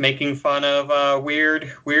 We're just making fun of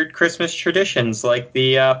weird Christmas traditions, like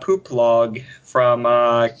the poop log from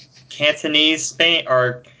Cantonese Spain,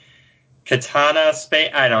 or Katana Spain.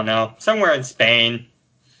 I don't know. Somewhere in Spain,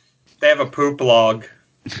 they have a poop log.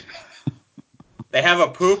 They have a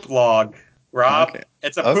poop log, Rob. Okay.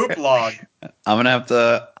 It's a poop log. I'm gonna have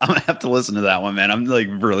to listen to that one, man. I'm like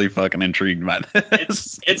really fucking intrigued by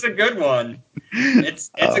this. It's a good one. It's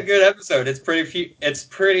a good episode. It's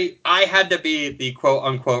pretty. I had to be the quote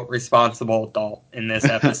unquote responsible adult in this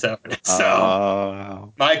episode.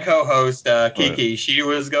 So my co-host Kiki, she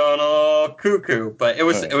was going all cuckoo, but it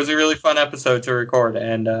was a really fun episode to record,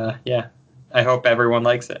 and I hope everyone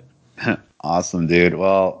likes it. Awesome, dude.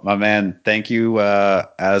 Well, my man, thank you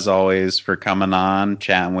as always for coming on,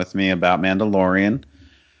 chatting with me about Mandalorian.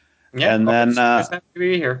 Yeah, and then happy to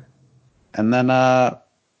be here. And then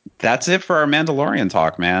that's it for our Mandalorian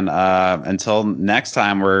talk, man. Until next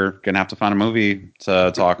time, we're gonna have to find a movie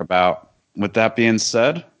to talk about. With that being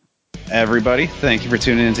said, everybody, thank you for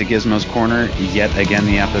tuning into Gizmo's Corner yet again,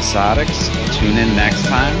 the episodics. Tune in next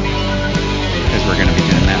time because we're gonna be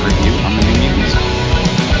doing that review